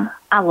 I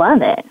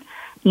love it.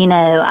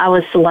 I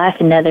was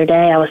laughing the other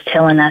day. I was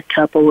telling a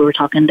couple, we were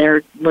talking,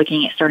 they're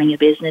looking at starting a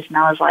business, and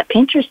I was like,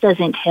 Pinterest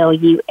doesn't tell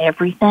you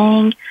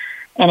everything.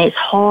 And it's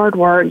hard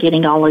work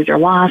getting all of your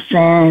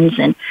license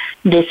and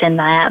this and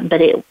that,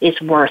 but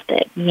it's worth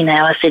it.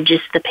 I said,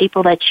 just the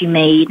people that you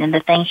meet and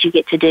the things you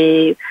get to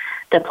do,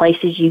 the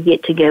places you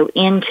get to go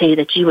into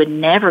that you would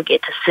never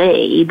get to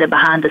see, the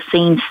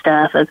behind-the-scenes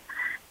stuff of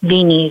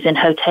venues and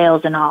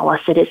hotels and all. I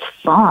said, it's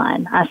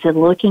fun. I said,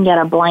 looking at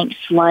a blank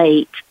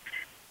slate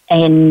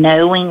and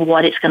knowing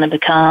what it's going to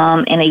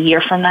become in a year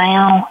from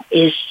now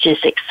is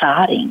just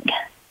exciting.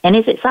 And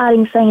it's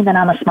exciting saying that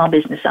I'm a small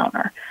business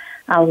owner.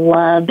 I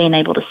love being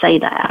able to say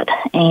that.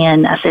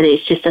 And I said,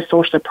 it's just a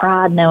source of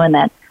pride knowing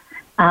that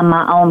I'm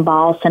my own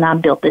boss and I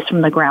built this from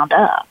the ground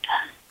up.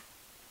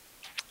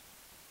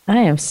 I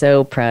am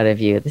so proud of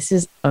you. This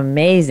is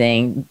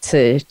amazing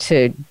to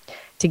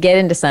get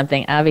into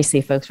something.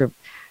 Obviously, folks were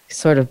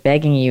sort of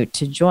begging you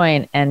to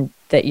join, and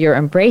that you're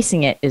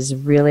embracing it is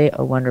really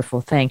a wonderful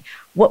thing.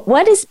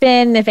 What has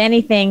been, if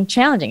anything,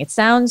 challenging? It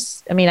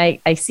sounds,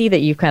 I see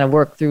that you've kind of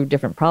worked through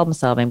different problem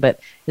solving, but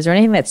is there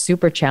anything that's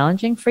super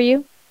challenging for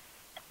you?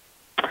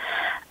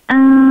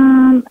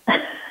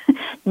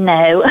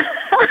 No,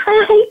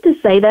 I hate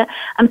to say that.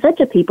 I'm such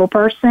a people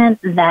person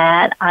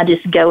that I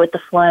just go with the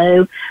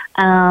flow.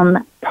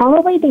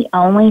 Probably the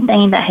only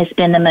thing that has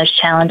been the most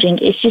challenging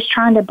is just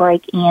trying to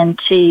break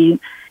into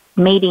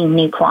meeting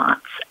new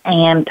clients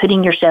and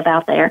putting yourself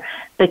out there,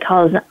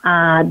 because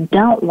I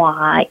don't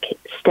like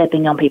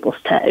stepping on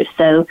people's toes.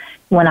 So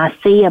when I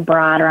see a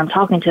bride or I'm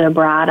talking to a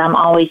bride, I'm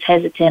always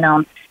hesitant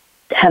on,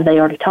 have they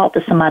already talked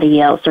to somebody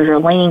else, or they're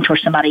leaning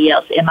towards somebody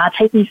else? Am I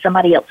taking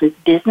somebody else's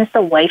business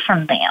away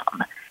from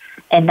them?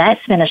 And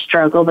that's been a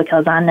struggle,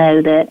 because I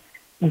know that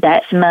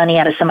that's money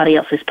out of somebody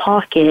else's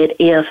pocket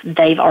if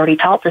they've already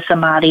talked to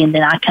somebody and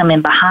then I come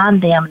in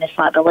behind them and it's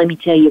like, but let me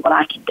tell you what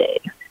I can do.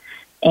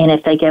 And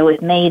if they go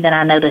with me, then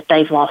I know that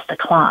they've lost a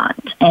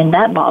client, and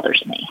that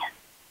bothers me.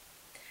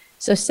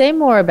 So say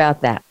more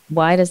about that.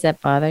 Why does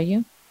that bother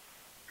you?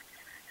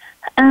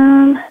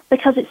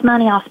 Because it's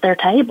money off their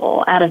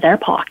table, out of their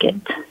pocket.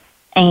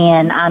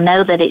 And I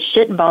know that it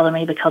shouldn't bother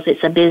me because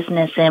it's a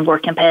business and we're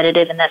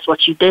competitive and that's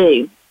what you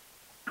do.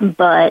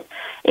 But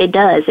it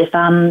does if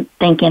I'm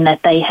thinking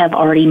that they have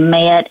already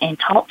met and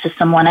talked to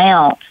someone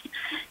else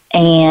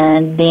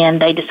and then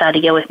they decide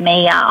to go with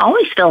me. I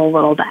always feel a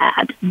little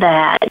bad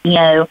that,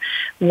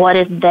 what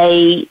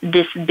if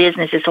this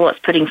business is what's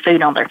putting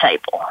food on their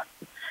table?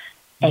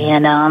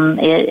 And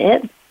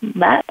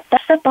that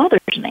stuff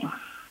bothers me.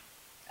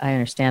 I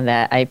understand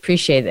that. I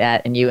appreciate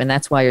that in you, and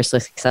that's why you're so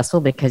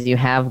successful, because you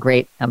have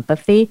great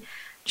empathy,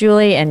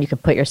 Julie, and you can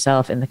put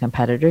yourself in the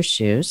competitor's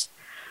shoes.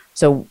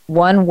 So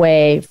one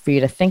way for you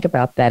to think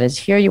about that is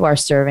here you are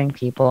serving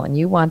people, and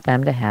you want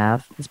them to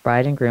have, this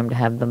bride and groom, to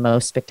have the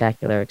most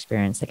spectacular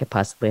experience they could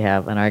possibly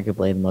have, and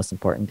arguably the most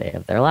important day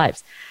of their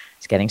lives.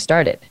 It's getting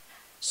started.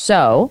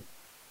 So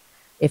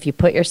if you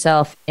put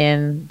yourself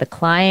in the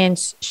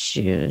client's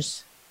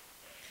shoes,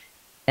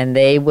 and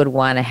they would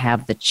want to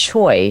have the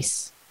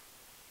choice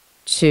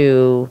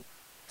to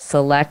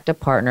select a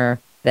partner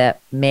that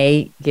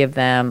may give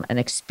them an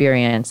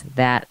experience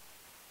that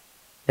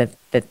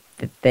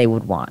they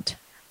would want,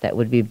 that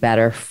would be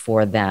better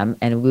for them,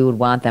 and we would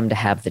want them to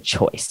have the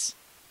choice.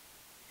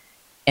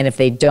 And if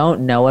they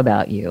don't know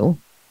about you,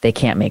 they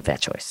can't make that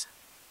choice.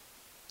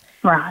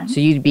 Right. So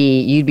you'd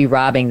be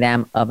robbing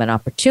them of an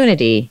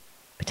opportunity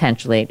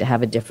potentially to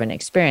have a different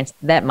experience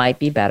that might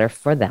be better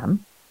for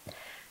them.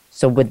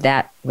 So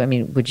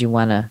would you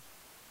want to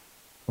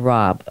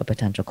rob a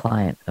potential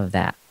client of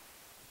that?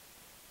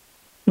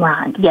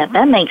 Right. Yeah,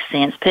 that makes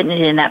sense, putting it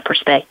in that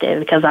perspective,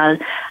 because I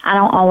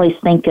don't always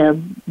think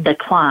of the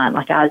client.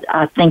 Like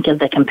I think of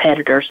the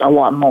competitors a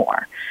lot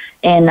more.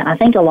 And I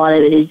think a lot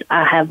of it is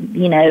I have,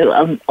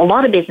 a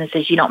lot of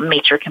businesses you don't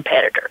meet your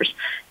competitors.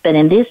 But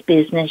in this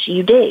business,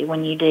 you do.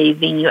 When you do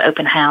venue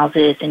open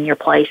houses in your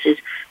places,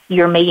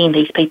 you're meeting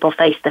these people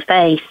face to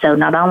face. So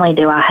not only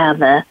do I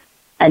have a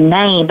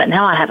name, but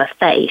now I have a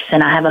face,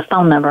 and I have a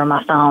phone number on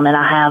my phone, and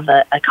I have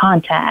a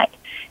contact.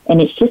 And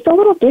it's just a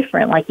little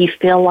different. Like you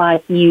feel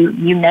like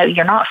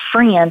you're not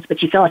friends,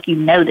 but you feel like you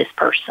know this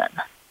person.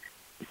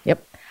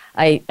 Yep.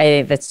 I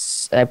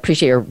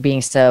appreciate your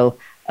being so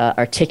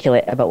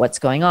articulate about what's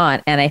going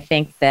on. And I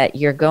think that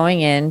you're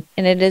going in,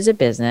 and it is a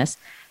business.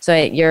 So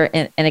you're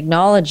in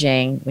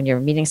acknowledging when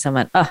you're meeting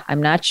someone,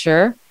 I'm not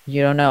sure.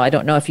 You don't know. I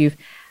don't know if you've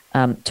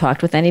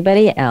talked with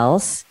anybody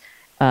else.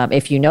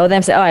 If you know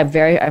them, say,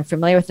 I'm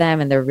familiar with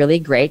them and they're really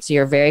great. So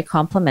you're very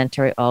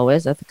complimentary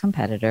always of the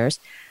competitors.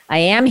 I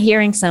am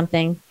hearing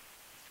something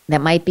that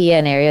might be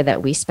an area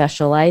that we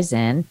specialize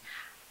in.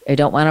 I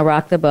don't want to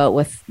rock the boat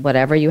with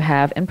whatever you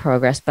have in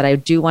progress, but I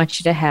do want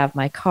you to have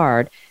my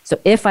card. So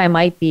if I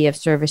might be of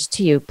service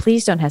to you,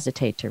 please don't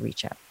hesitate to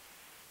reach out.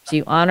 So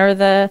you honor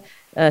the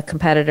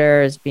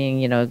competitor as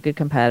being, a good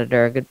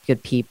competitor,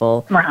 good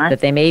people, right,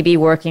 that they may be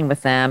working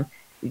with them,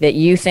 that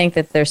you think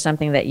that there's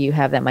something that you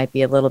have that might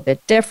be a little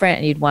bit different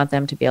and you'd want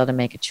them to be able to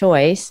make a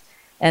choice.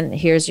 And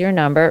here's your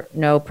number,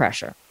 no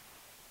pressure.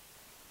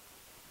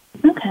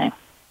 Okay.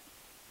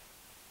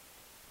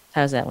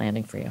 How's that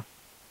landing for you?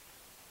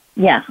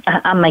 Yeah,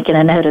 I'm making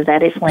a note of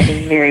that. It's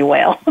landing very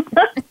well.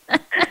 I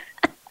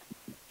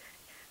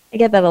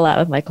get that a lot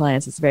with my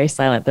clients. It's very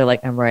silent. They're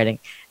like, I'm writing.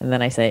 And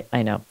then I say,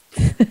 I know.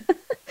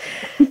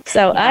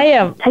 So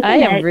yeah. I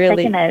am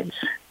really,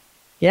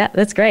 yeah,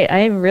 that's great. I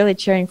am really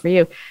cheering for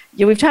you.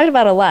 We've talked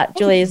about a lot.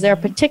 Julie, is there a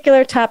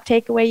particular top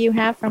takeaway you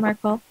have from our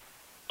call?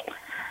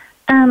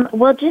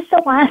 Well, just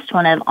the last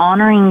one of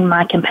honoring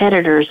my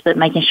competitors, but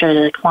making sure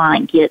that the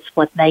client gets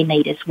what they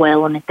need as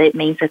well. And if it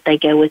means that they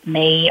go with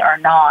me or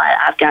not,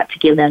 I've got to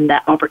give them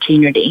that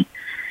opportunity.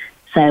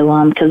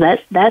 So, because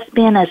that's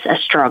been a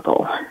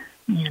struggle.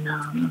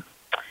 And,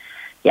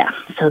 yeah,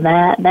 so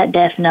that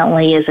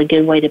definitely is a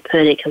good way to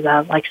put it, because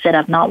like I said,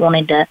 I've not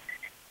wanted to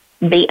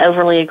be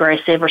overly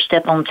aggressive or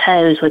step on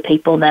toes with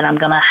people that I'm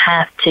going to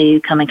have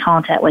to come in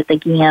contact with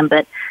again,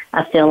 but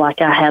I feel like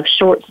I have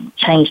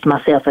shortchanged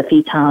myself a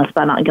few times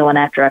by not going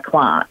after a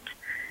client.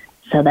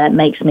 So that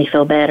makes me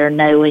feel better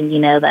knowing,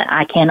 that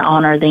I can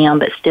honor them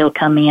but still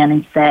come in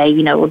and say,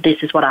 well,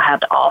 this is what I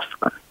have to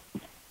offer.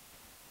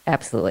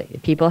 Absolutely.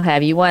 If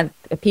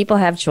people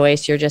have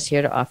choice, you're just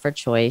here to offer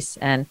choice.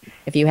 And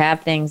if you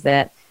have things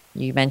that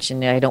you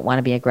mentioned, I don't want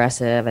to be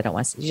aggressive,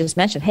 you just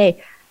mentioned,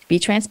 hey, be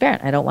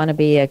transparent. I don't want to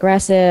be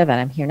aggressive, and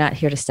I'm not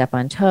here to step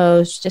on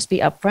toes. Just be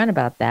upfront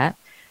about that.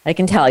 I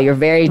can tell you're a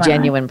very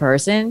genuine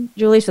person,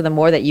 Julie. So the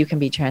more that you can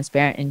be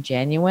transparent and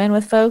genuine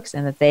with folks,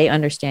 and that they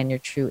understand your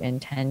true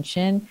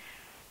intention,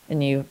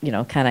 and you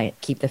kind of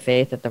keep the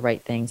faith that the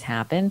right things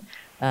happen.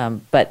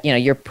 But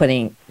you're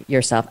putting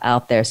yourself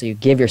out there, so you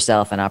give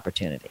yourself an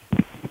opportunity.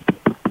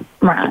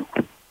 Right.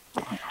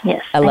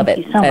 Yes. I love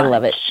it. So I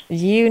love it.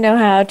 You know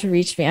how to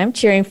reach me. I'm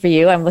cheering for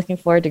you. I'm looking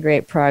forward to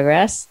great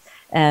progress.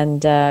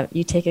 And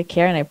you take good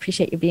care, and I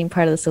appreciate you being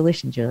part of the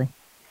solution, Julie.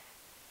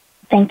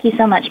 Thank you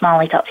so much,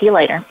 Molly. Talk to you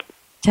later.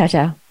 Ciao,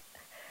 ciao.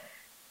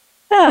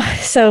 Oh,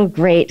 so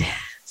great.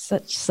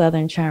 Such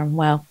Southern charm.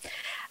 Wow.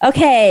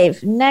 Okay,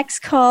 next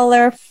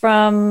caller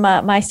from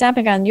my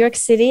stomping ground, New York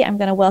City. I'm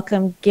going to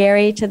welcome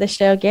Gary to the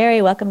show.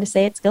 Gary, welcome to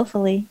Say It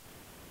Skillfully.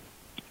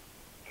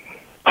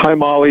 Hi,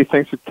 Molly.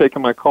 Thanks for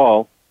taking my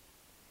call.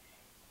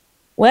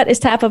 What is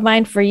top of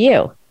mind for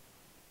you?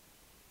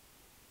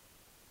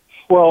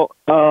 Well,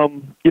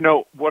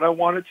 what I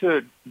wanted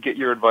to get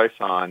your advice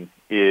on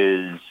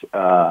is,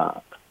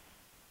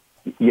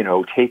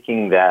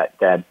 taking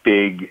that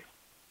big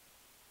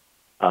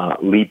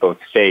leap of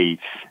faith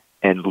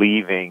and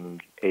leaving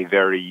a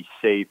very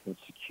safe and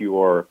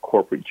secure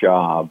corporate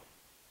job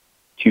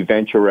to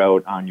venture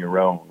out on your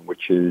own,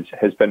 which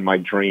has been my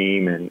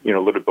dream. And, a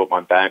little bit of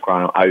my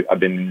background, I've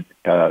been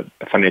a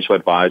financial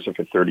advisor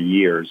for 30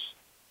 years,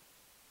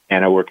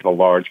 and I work at a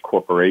large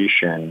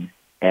corporation.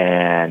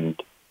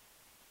 And,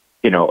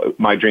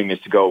 my dream is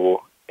to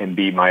go and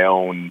be my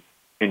own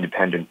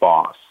independent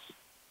boss.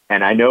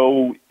 And I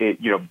know,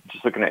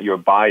 just looking at your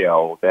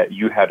bio, that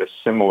you had a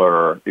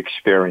similar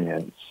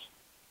experience.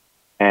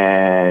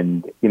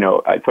 And,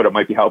 I thought it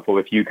might be helpful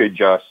if you could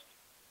just,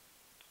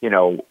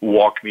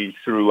 walk me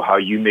through how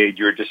you made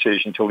your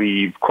decision to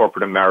leave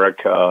corporate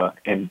America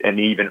and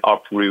even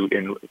uproot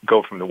and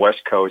go from the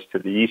West Coast to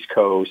the East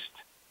Coast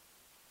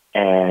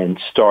and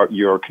start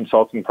your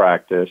consulting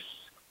practice.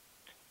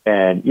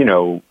 And,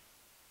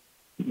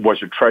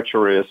 was it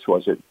treacherous?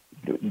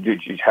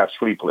 Did you have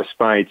sleepless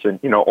nights? And,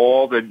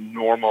 all the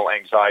normal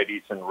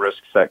anxieties and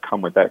risks that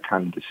come with that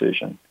kind of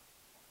decision.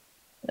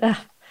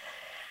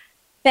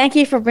 Thank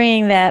you for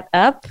bringing that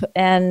up.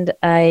 And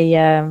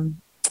I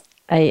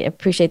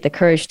appreciate the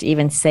courage to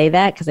even say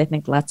that, because I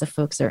think lots of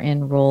folks are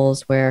in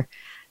roles where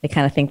they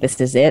kind of think this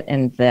is it.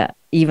 And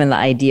even the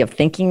idea of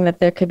thinking that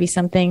there could be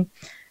something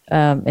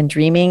and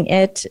dreaming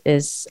it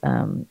is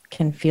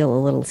can feel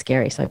a little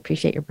scary. So I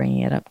appreciate you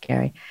bringing it up,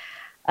 Gary.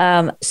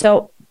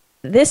 So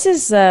this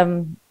is,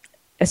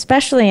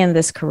 especially in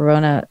this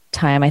Corona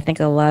time, I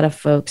think a lot of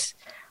folks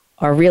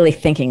are really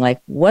thinking,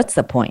 like, what's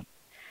the point?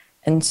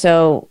 And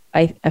so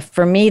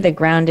for me, the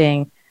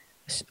grounding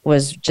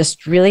was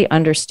just really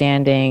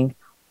understanding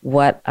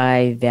what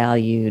I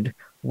valued,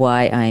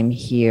 why I'm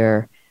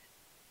here,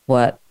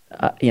 what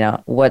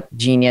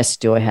genius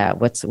do I have?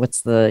 What's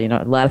the,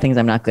 a lot of things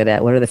I'm not good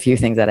at. What are the few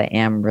things that I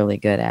am really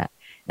good at?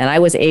 And I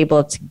was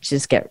able to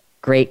just get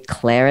great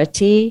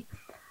clarity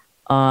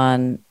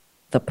on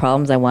the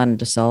problems I wanted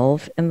to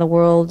solve in the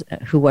world,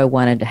 who I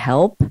wanted to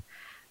help,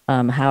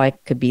 how I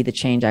could be the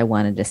change I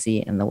wanted to see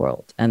in the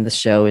world. And the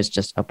show is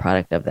just a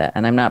product of that.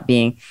 And I'm not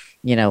being,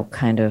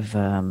 kind of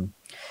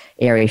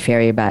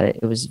airy-fairy about it.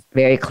 It was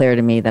very clear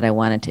to me that I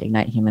wanted to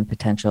ignite human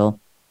potential.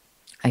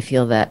 I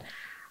feel that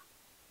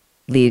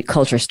lead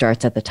culture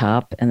starts at the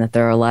top, and that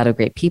there are a lot of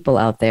great people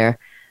out there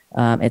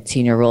at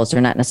senior roles.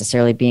 They're not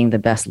necessarily being the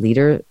best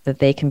leader that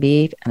they can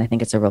be. And I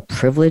think it's a real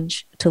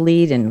privilege to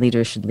lead, and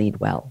leaders should lead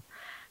well.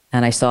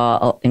 And I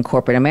saw in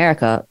corporate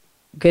America,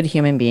 good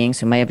human beings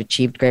who may have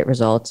achieved great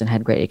results and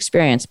had great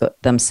experience, but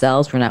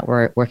themselves were not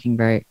working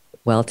very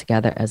well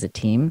together as a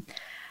team.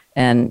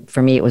 And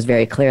for me, it was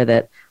very clear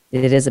that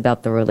it is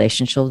about the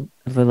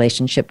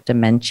relationship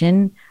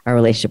dimension, our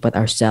relationship with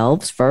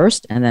ourselves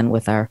first, and then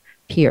with our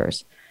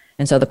peers.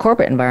 And so the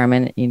corporate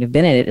environment, you've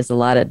been in it, is a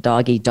lot of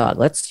dog eat dog.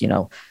 Let's,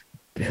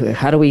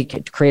 how do we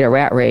create a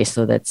rat race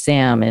so that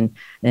Sam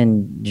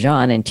and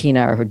John and Tina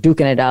are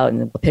duking it out, and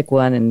we'll pick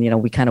one,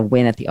 and we kind of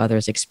win at the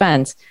other's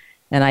expense.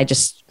 And I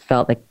just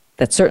felt like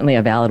that's certainly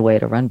a valid way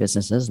to run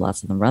businesses.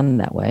 Lots of them run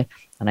that way.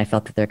 And I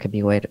felt that there could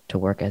be a way to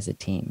work as a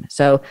team.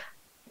 So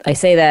I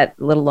say that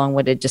a little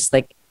long-winded, just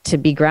like to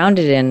be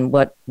grounded in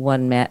what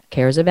one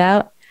cares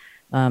about.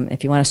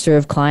 If you want to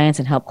serve clients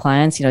and help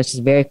clients, it's just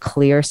a very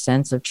clear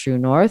sense of true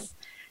north.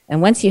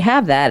 And once you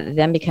have that, it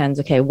then becomes,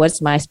 okay,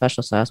 what's my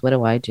special sauce? What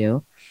do I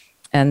do?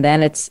 And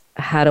then it's,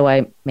 how do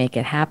I make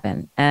it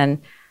happen?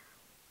 And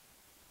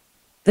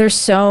there's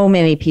so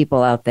many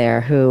people out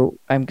there who,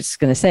 I'm just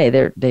going to say,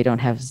 they don't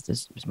have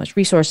as much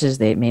resources.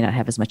 They may not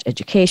have as much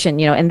education,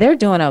 and they're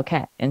doing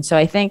okay. And so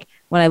I think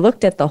when I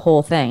looked at the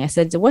whole thing, I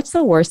said, what's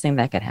the worst thing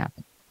that could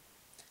happen?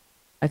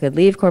 I could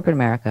leave corporate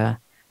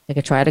America. I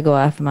could try to go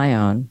off on my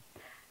own.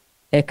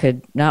 It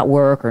could not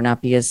work or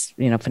not be as,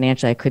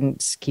 financially, I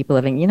couldn't keep a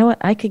living. You know what?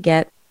 I could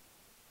get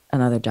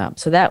another job.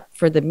 So that,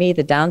 for me,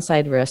 the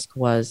downside risk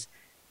was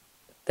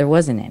there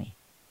wasn't any.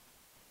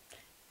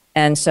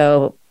 And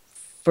so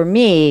for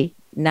me,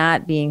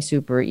 not being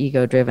super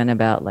ego driven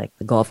about like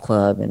the golf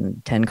club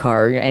and 10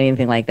 car or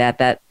anything like that,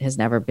 that has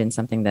never been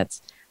something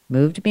that's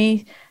moved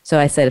me. So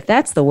I said, if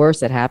that's the worst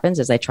that happens,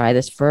 is I try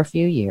this for a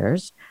few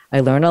years,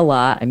 I learn a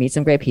lot, I meet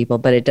some great people,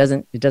 but it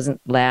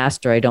doesn't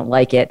last, or I don't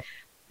like it,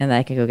 and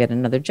I can go get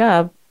another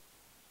job.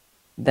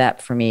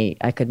 That for me,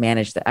 I could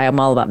manage that. I'm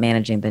all about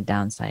managing the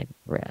downside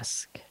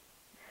risk.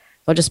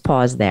 I'll just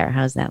pause there.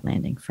 How's that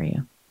landing for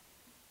you?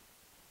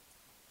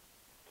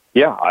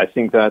 Yeah, I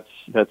think that's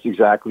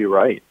exactly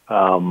right.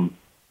 I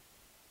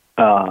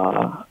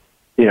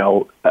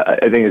think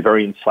it's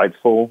very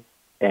insightful,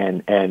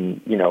 and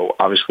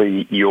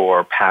obviously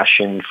your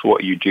passion for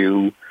what you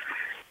do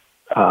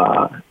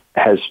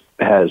has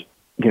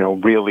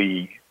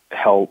really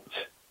helped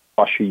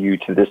usher you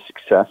to this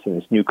success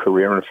and this new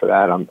career. And for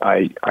that,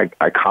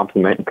 I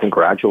compliment and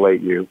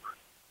congratulate you.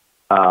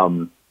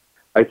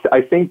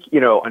 I think,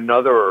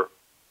 another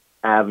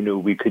avenue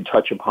we could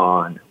touch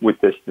upon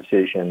with this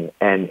decision,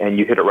 and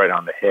you hit it right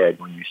on the head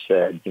when you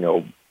said,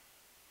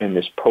 in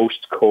this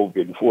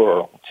post-COVID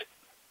world,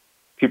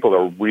 people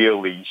are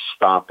really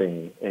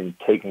stopping and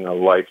taking a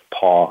life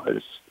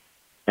pause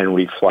and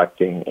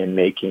reflecting and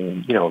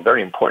making,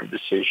 very important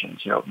decisions,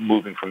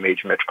 moving from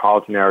major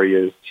metropolitan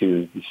areas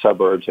to the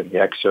suburbs and the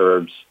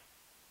exurbs,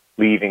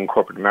 leaving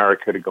corporate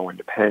America to go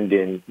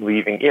independent,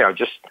 leaving,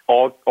 just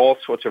all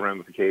sorts of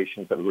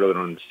ramifications that we really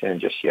don't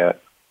understand just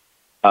yet.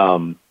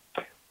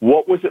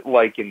 What was it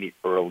like in the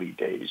early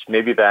days?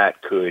 Maybe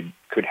that could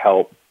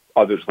help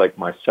others like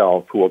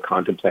myself who are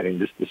contemplating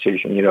this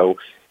decision.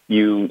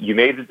 You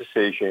made the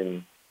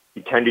decision,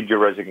 you tendered your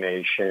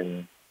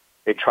resignation,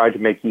 they tried to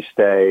make you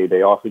stay,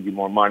 they offered you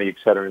more money, et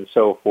cetera, and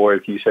so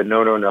forth. You said,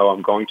 no,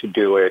 I'm going to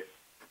do it.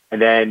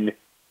 And then,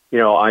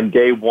 on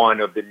day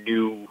one of the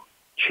new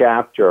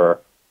chapter,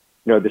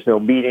 there's no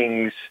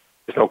meetings,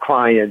 there's no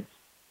clients,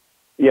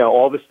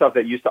 all the stuff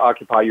that used to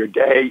occupy your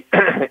day,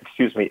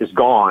 is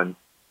gone.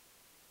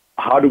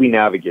 How do we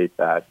navigate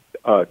that?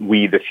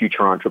 We, the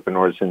future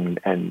entrepreneurs and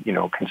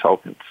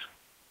consultants.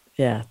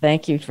 Yeah,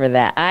 thank you for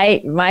that.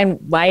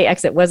 My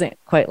exit wasn't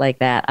quite like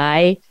that.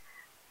 I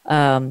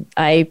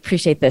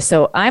appreciate this.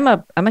 So I'm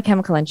a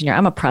chemical engineer.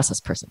 I'm a process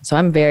person. So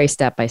I'm very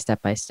step by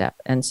step.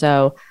 And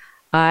so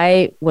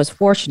I was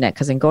fortunate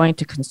because in going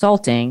to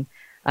consulting,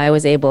 I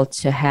was able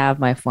to have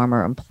my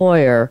former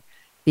employer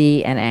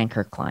be an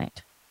anchor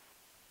client.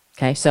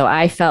 Okay. So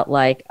I felt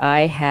like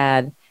I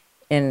had,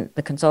 in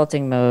the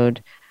consulting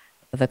mode,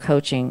 the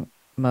coaching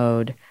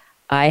mode,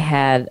 I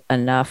had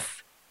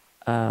enough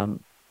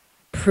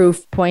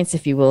proof points,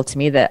 if you will, to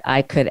me that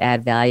I could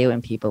add value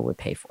and people would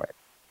pay for it.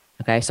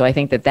 Okay. So I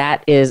think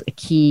that is a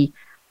key.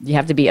 You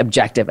have to be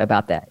objective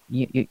about that.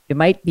 It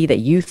might be that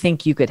you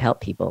think you could help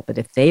people, but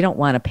if they don't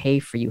want to pay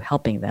for you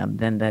helping them,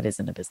 then that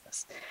isn't a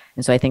business.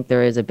 And so I think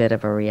there is a bit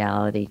of a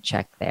reality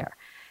check there.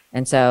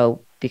 And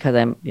so because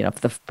I'm,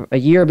 a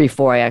year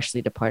before I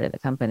actually departed the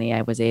company,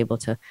 I was able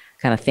to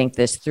kind of think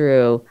this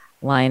through,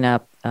 line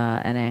up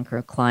an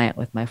anchor client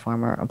with my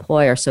former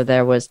employer. So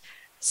there was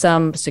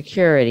some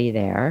security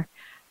there.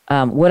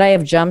 Would I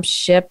have jumped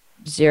ship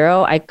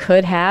zero? I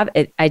could have.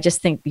 I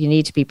just think you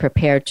need to be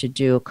prepared to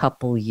do a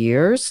couple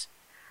years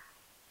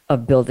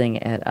of building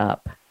it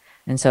up.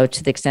 And so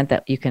to the extent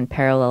that you can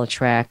parallel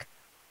track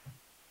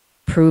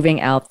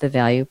proving out the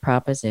value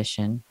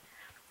proposition,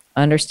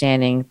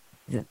 understanding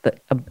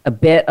a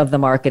bit of the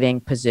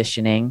marketing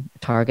positioning,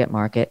 target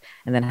market,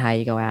 and then how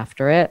you go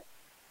after it.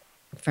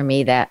 For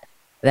me, that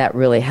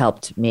really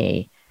helped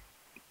me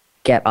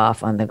get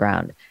off on the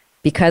ground.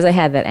 Because I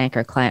had that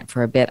anchor client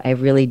for a bit, I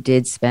really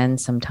did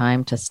spend some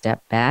time to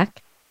step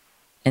back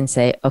and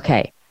say,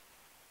 okay,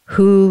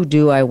 who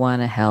do I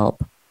want to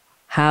help?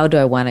 How do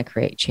I want to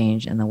create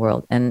change in the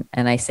world? And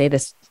I say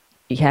this,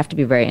 you have to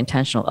be very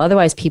intentional.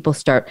 Otherwise, people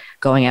start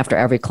going after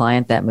every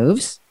client that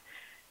moves.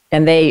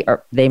 And they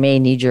may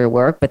need your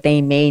work, but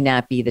they may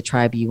not be the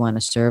tribe you want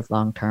to serve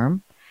long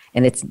term.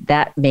 And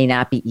that may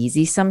not be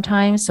easy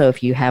sometimes. So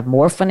if you have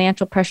more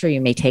financial pressure,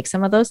 you may take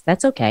some of those.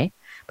 That's okay.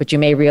 But you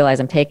may realize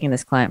I'm taking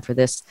this client for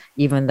this,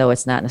 even though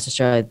it's not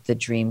necessarily the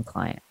dream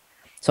client.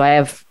 So I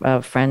have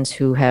friends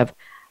who have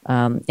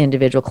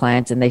individual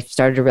clients, and they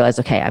started to realize,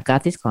 okay, I've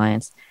got these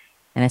clients.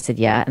 And I said,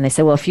 yeah. And they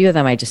said, well, a few of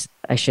them I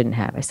shouldn't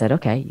have. I said,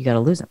 okay, you got to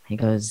lose them. He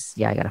goes,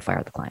 yeah, I got to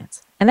fire the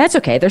clients. And that's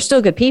okay. They're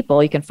still good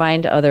people. You can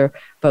find other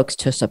folks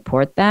to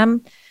support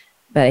them.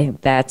 But I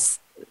think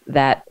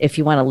that if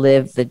you want to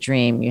live the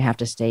dream, you have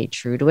to stay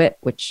true to it,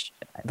 which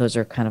those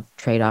are kind of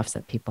trade-offs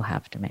that people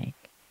have to make.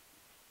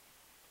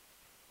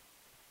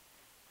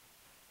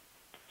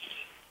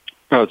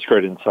 Oh, it's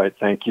great insight.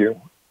 Thank you.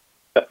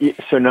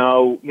 So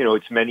now,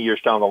 it's many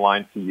years down the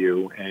line for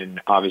you, and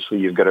obviously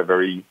you've got a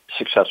very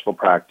successful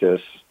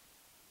practice,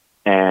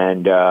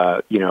 and,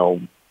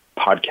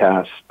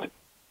 podcast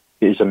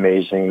is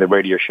amazing. The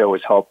radio show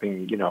is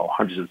helping,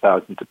 hundreds of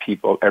thousands of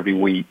people every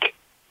week.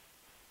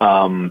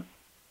 When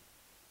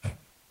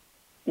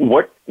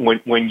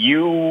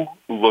you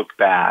look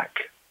back,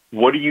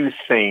 what do you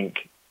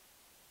think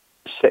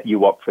set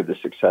you up for the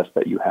success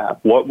that you have?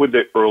 What were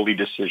the early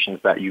decisions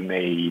that you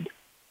made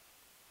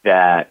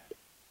that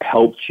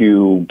helped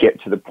you get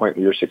to the point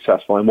where you're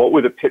successful? And what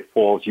were the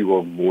pitfalls you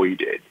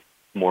avoided,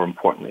 more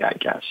importantly, I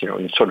guess,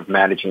 in sort of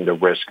managing the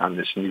risk on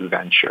this new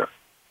venture?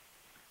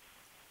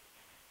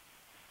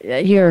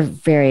 You're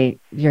very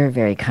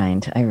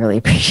kind. I really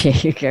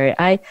appreciate you, Gary.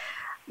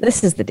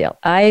 This is the deal.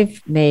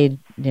 I've made,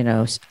 we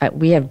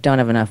don't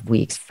have enough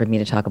weeks for me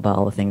to talk about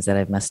all the things that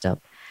I've messed up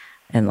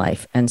in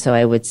life. And so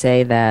I would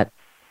say that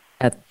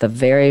at the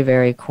very,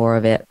 very core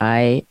of it,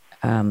 I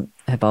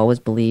have always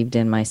believed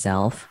in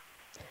myself.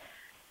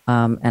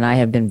 And I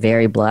have been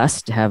very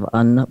blessed to have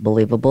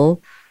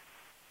unbelievable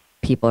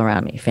people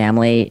around me,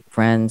 family,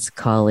 friends,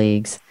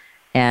 colleagues.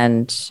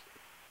 And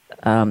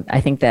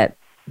I think that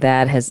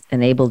has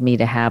enabled me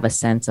to have a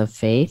sense of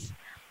faith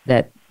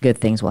that good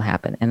things will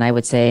happen. And I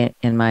would say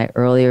in my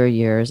earlier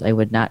years, I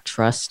would not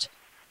trust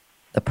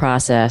the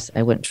process.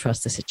 I wouldn't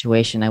trust the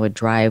situation. I would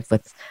drive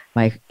with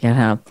my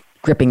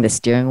gripping the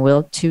steering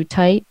wheel too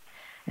tight.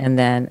 And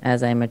then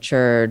as I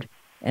matured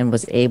and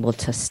was able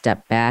to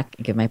step back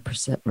and give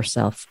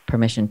myself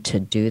permission to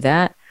do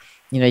that,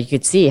 you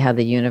could see how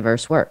the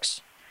universe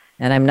works.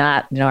 And I'm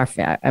not,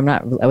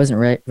 I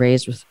wasn't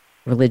raised with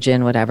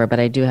religion, whatever, but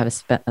I do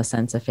have a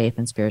sense of faith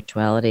and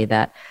spirituality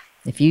that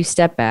if you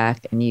step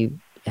back and you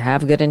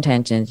have good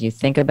intentions, you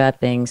think about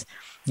things,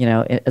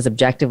 as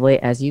objectively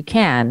as you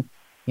can,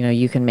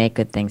 you can make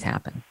good things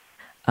happen.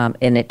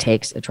 And it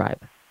takes a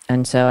tribe.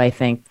 And so I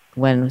think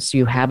when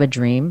you have a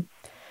dream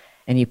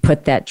and you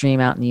put that dream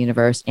out in the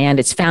universe and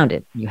it's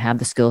founded, you have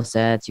the skill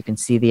sets, you can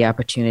see the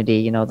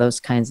opportunity, those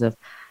kinds of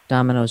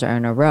dominoes are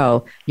in a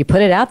row, you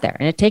put it out there.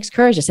 And it takes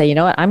courage to say, you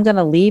know what, I'm going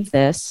to leave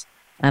this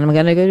and I'm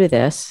going to go do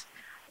this.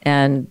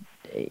 And,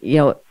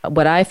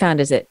 what I found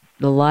is that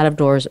a lot of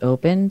doors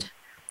opened,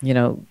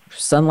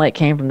 sunlight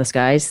came from the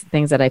skies,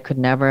 things that I could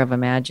never have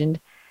imagined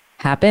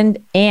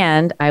happened.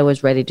 And I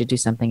was ready to do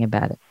something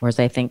about it. Whereas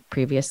I think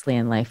previously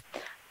in life,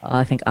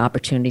 I think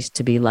opportunities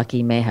to be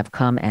lucky may have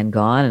come and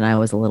gone, and I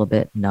was a little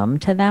bit numb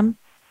to them.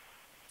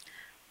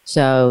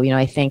 So,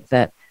 I think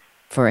that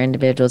for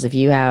individuals, if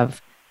you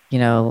have,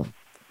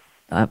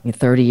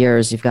 30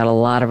 years, you've got a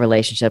lot of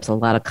relationships, a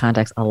lot of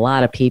contacts, a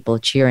lot of people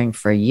cheering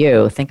for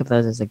you. Think of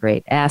those as a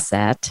great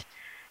asset.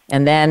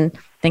 And then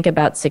think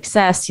about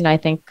success. I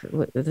think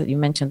you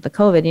mentioned the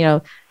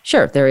COVID,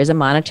 sure, there is a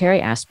monetary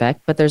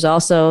aspect, but there's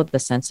also the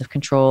sense of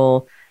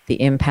control,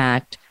 the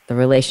impact, the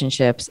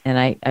relationships.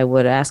 And I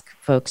would ask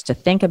folks to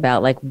think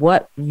about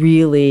what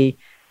really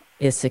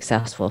is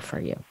successful for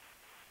you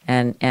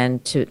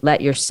and to let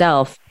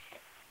yourself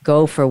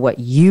go for what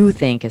you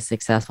think is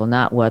successful,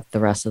 not what the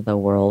rest of the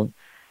world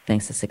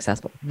thinks is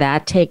successful.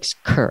 That takes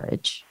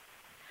courage.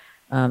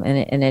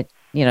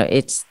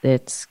 It's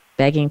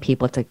begging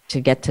people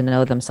to get to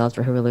know themselves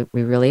for who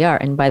we really are.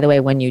 And by the way,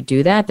 when you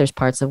do that, there's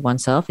parts of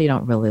oneself you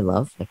don't really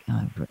love.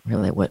 I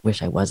really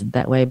wish I wasn't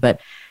that way. But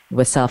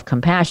with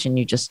self-compassion,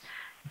 you just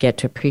get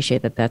to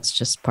appreciate that that's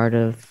just part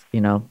of,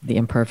 the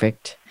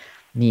imperfect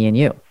me and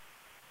you.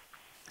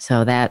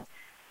 So that,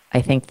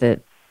 I think that,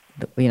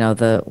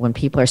 when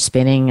people are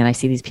spinning and I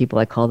see these people,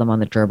 I call them on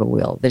the gerbil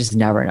wheel. There's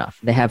never enough.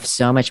 They have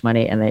so much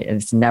money and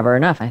it's never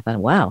enough. I thought,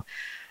 wow,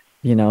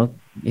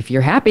 if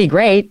you're happy,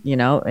 great,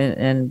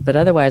 but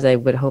otherwise I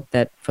would hope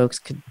that folks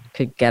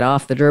could get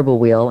off the gerbil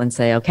wheel and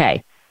say,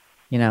 okay,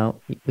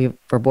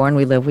 we're born,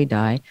 we live, we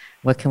die.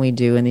 What can we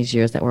do in these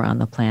years that we're on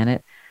the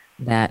planet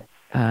that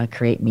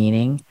create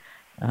meaning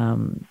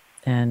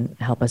and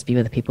help us be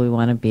with the people we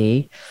want to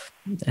be,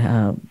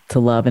 to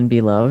love and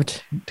be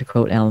loved, to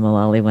quote Alan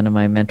Mulally, one of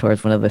my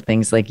mentors. One of the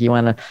things, you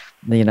want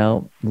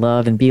to,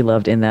 love and be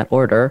loved in that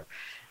order.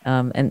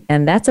 And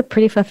that's a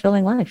pretty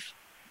fulfilling life.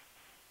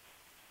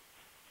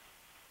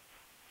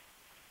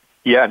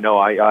 Yeah, no,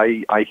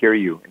 I hear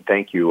you, and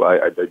thank you.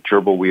 The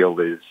gerbil wheel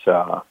is,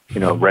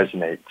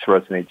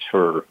 resonates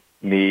for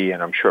me,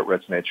 and I'm sure it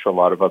resonates for a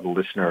lot of other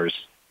listeners.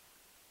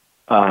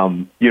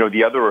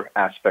 The other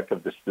aspect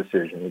of this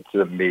decision, it's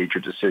a major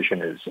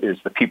decision, is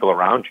the people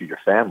around you, your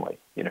family.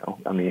 You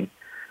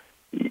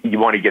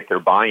want to get their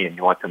buy-in.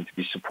 You want them to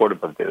be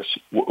supportive of this.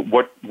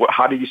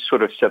 How do you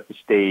sort of set the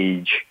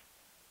stage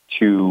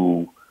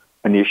to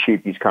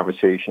initiate these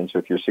conversations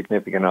with your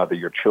significant other,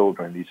 your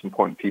children, these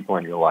important people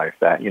in your life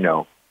that,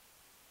 you're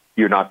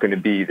not going to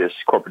be this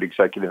corporate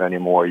executive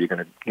anymore. You're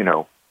going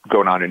to,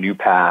 go down a new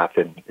path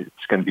and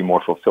it's going to be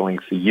more fulfilling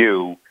for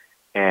you,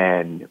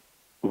 and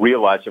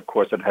realize, of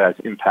course, it has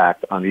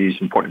impact on these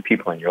important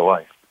people in your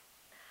life.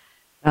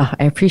 Oh,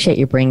 I appreciate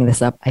you bringing this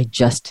up. I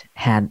just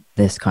had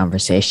this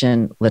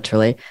conversation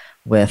literally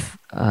with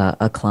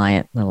a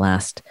client in the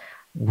last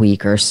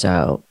week or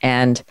so,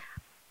 and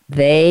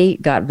they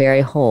got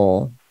very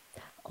whole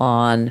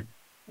on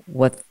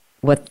what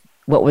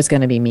was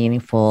going to be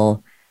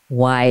meaningful,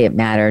 why it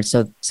mattered.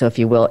 So if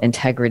you will,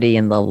 integrity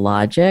and the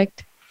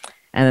logic.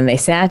 And then they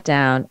sat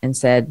down and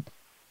said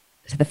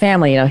to the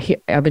family,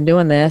 I've been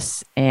doing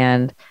this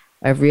and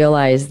I've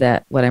realized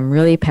that what I'm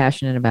really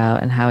passionate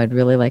about and how I'd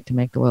really like to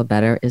make the world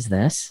better is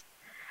this.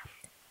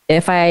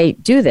 If I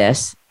do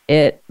this,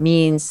 it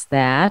means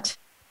that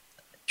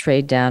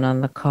trade down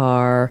on the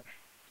car,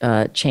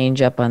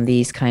 change up on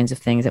these kinds of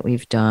things that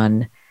we've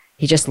done.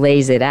 He just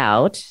lays it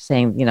out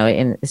saying,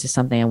 and this is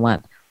something I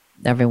want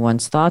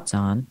everyone's thoughts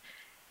on.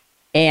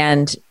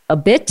 And a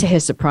bit to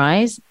his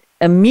surprise,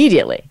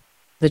 immediately,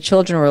 the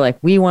children were like,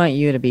 we want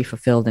you to be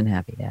fulfilled and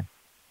happy, Dad.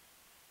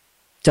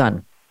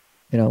 Done.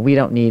 We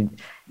don't need,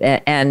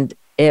 and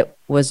it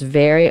was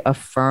very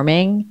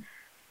affirming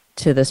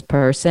to this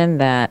person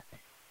that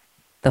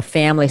the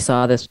family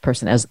saw this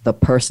person as the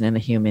person and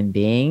the human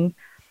being.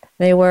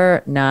 They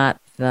were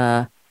not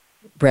the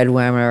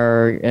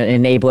breadwinner,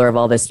 enabler of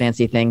all these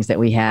fancy things that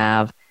we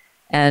have.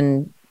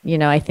 And,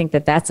 I think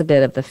that that's a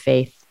bit of the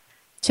faith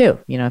too.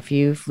 If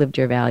you've lived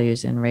your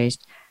values and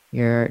raised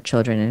your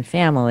children and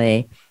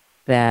family,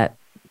 that,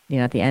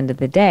 at the end of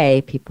the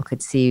day, people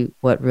could see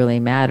what really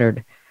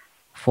mattered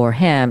for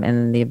him,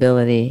 and the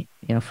ability,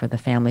 for the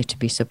family to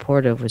be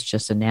supportive was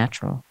just a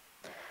natural.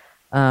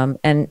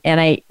 And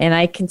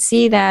I can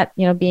see that,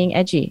 being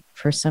edgy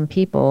for some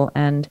people.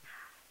 And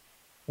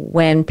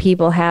when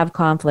people have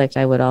conflict,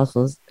 I would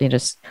also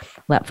just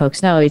let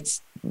folks know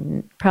it's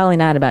probably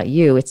not about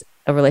you. It's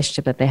a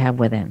relationship that they have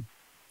within.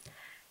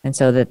 And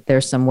so that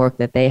there's some work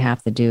that they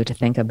have to do to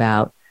think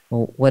about,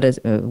 well,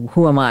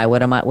 who am I?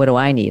 What do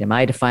I need? Am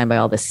I defined by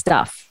all this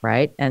stuff?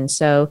 Right. And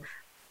so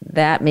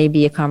that may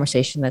be a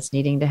conversation that's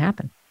needing to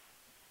happen.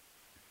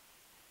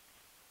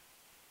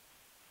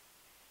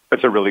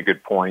 That's a really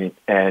good point.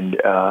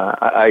 And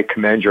I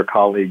commend your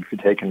colleague for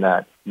taking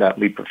that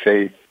leap of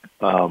faith.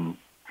 The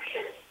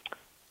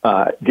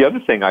other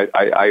thing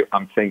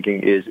I'm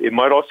thinking is it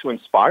might also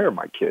inspire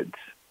my kids.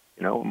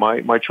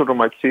 My children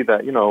might see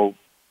that,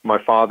 my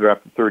father,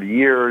 after 30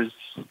 years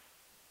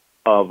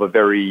of a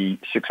very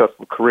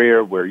successful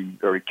career where he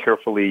very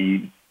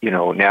carefully,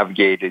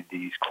 navigated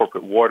these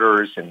corporate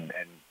waters and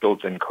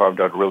built and carved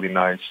out a really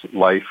nice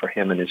life for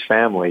him and his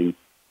family,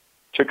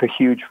 took a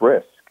huge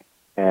risk.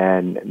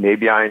 And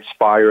maybe I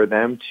inspire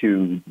them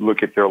to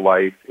look at their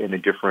life in a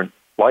different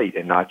light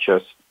and not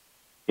just,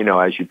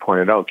 as you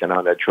pointed out, get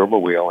on that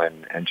gerbil wheel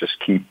and just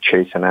keep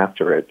chasing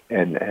after it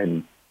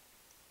and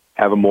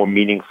have a more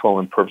meaningful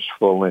and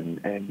purposeful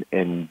and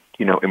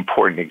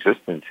important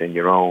existence in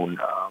your own,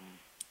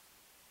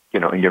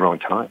 in your own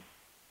time.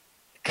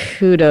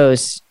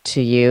 Kudos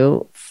to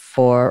you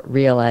for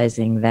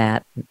realizing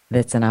that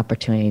it's an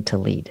opportunity to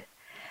lead.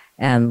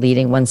 And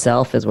leading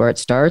oneself is where it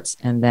starts.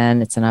 And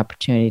then it's an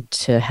opportunity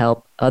to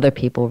help other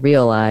people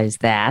realize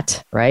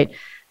that, right?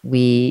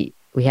 We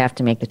have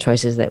to make the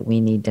choices that we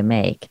need to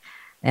make.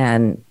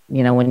 And,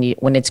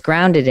 when it's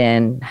grounded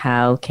in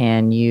how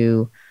can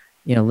you,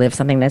 live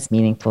something that's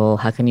meaningful?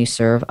 How can you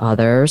serve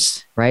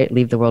others, right?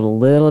 Leave the world a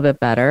little bit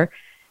better.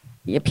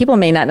 People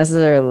may not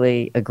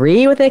necessarily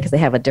agree with it because they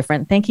have a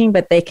different thinking,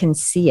 but they can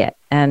see it.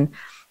 And,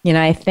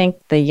 I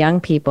think the young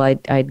people,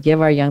 I'd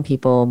give our young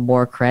people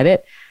more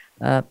credit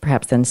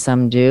perhaps than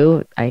some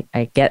do.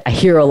 I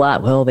hear a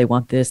lot, well, they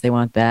want this, they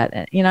want that.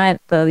 And,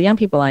 the young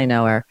people I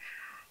know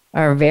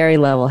are very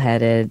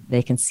level-headed.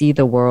 They can see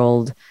the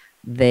world.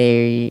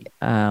 They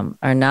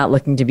are not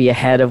looking to be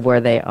ahead of where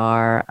they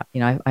are.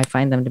 I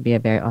find them to be a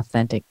very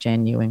authentic,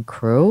 genuine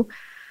crew.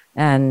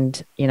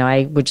 And,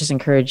 I would just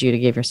encourage you to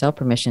give yourself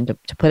permission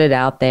to put it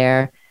out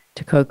there,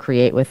 to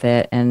co-create with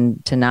it,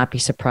 and to not be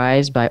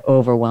surprised by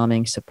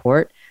overwhelming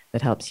support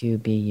that helps you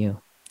be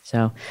you.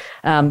 So,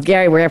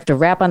 Gary, we have to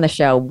wrap on the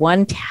show.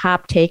 One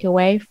top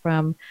takeaway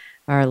from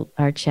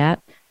our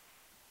chat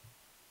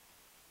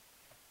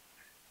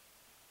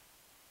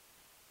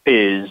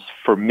is,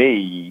 for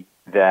me,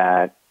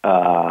 that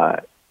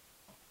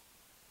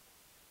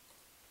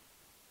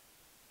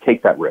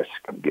take that risk.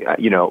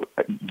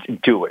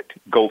 Do it.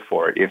 Go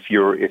for it. If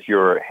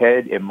your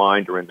head and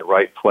mind are in the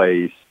right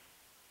place,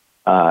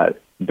 the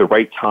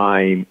right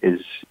time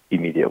is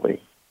immediately.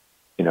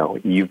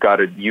 You've got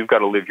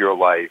to live your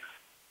life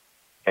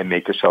and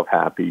make yourself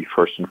happy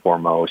first and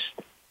foremost,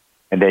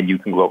 and then you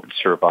can go out and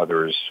serve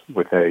others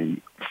with a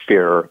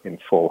fair and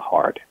full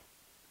heart.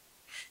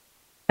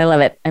 I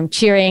love it. I'm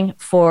cheering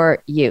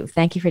for you.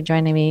 Thank you for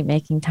joining me,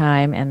 making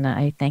time, and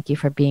I thank you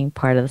for being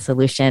part of the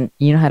solution.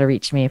 You know how to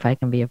reach me if I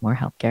can be of more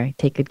help, Gary.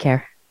 Take good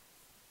care.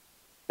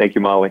 Thank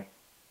you, Molly.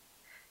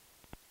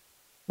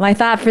 My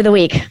thought for the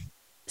week: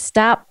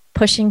 stop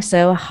pushing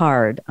so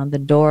hard on the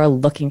door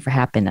looking for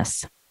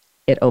happiness.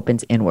 It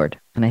opens inward.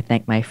 And I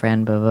thank my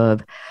friend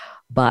Bavub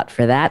Bot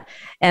for that.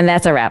 And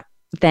that's a wrap.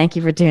 Thank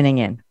you for tuning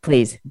in.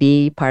 Please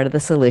be part of the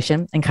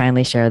solution and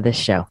kindly share this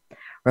show.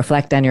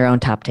 Reflect on your own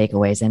top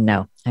takeaways and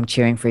know I'm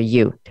cheering for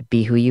you to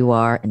be who you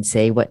are and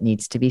say what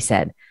needs to be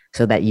said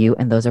so that you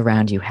and those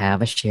around you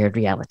have a shared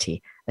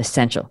reality,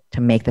 essential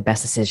to make the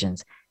best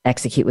decisions,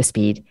 execute with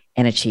speed,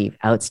 and achieve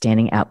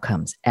outstanding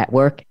outcomes at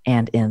work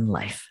and in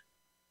life.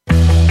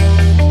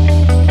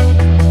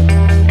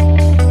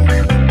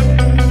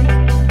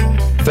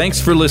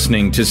 Thanks for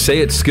listening to Say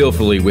It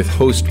Skillfully with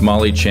host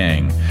Molly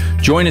Tschang.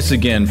 Join us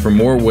again for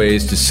more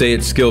ways to say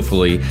it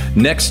skillfully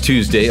next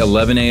Tuesday,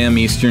 11 a.m.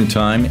 Eastern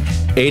Time,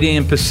 8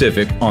 a.m.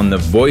 Pacific on the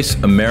Voice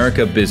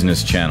America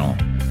Business Channel.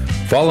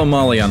 Follow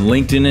Molly on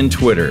LinkedIn and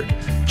Twitter.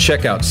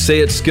 Check out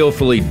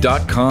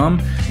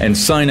sayitskillfully.com and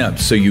sign up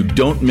so you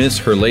don't miss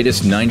her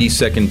latest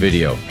 90-second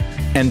video.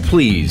 And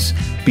please,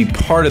 be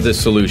part of the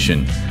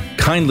solution.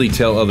 Kindly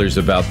tell others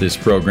about this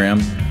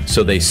program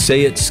so they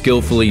say it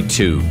skillfully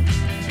too.